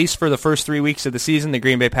at least for the first 3 weeks of the season, the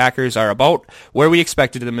Green Bay Packers are about where we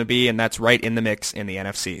expected them to be, and that's right in the mix in the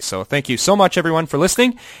NFC. So thank you so much, everyone, for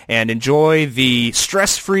listening, and enjoy the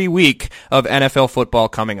stress-free week of NFL football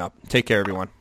coming up. Take care, everyone.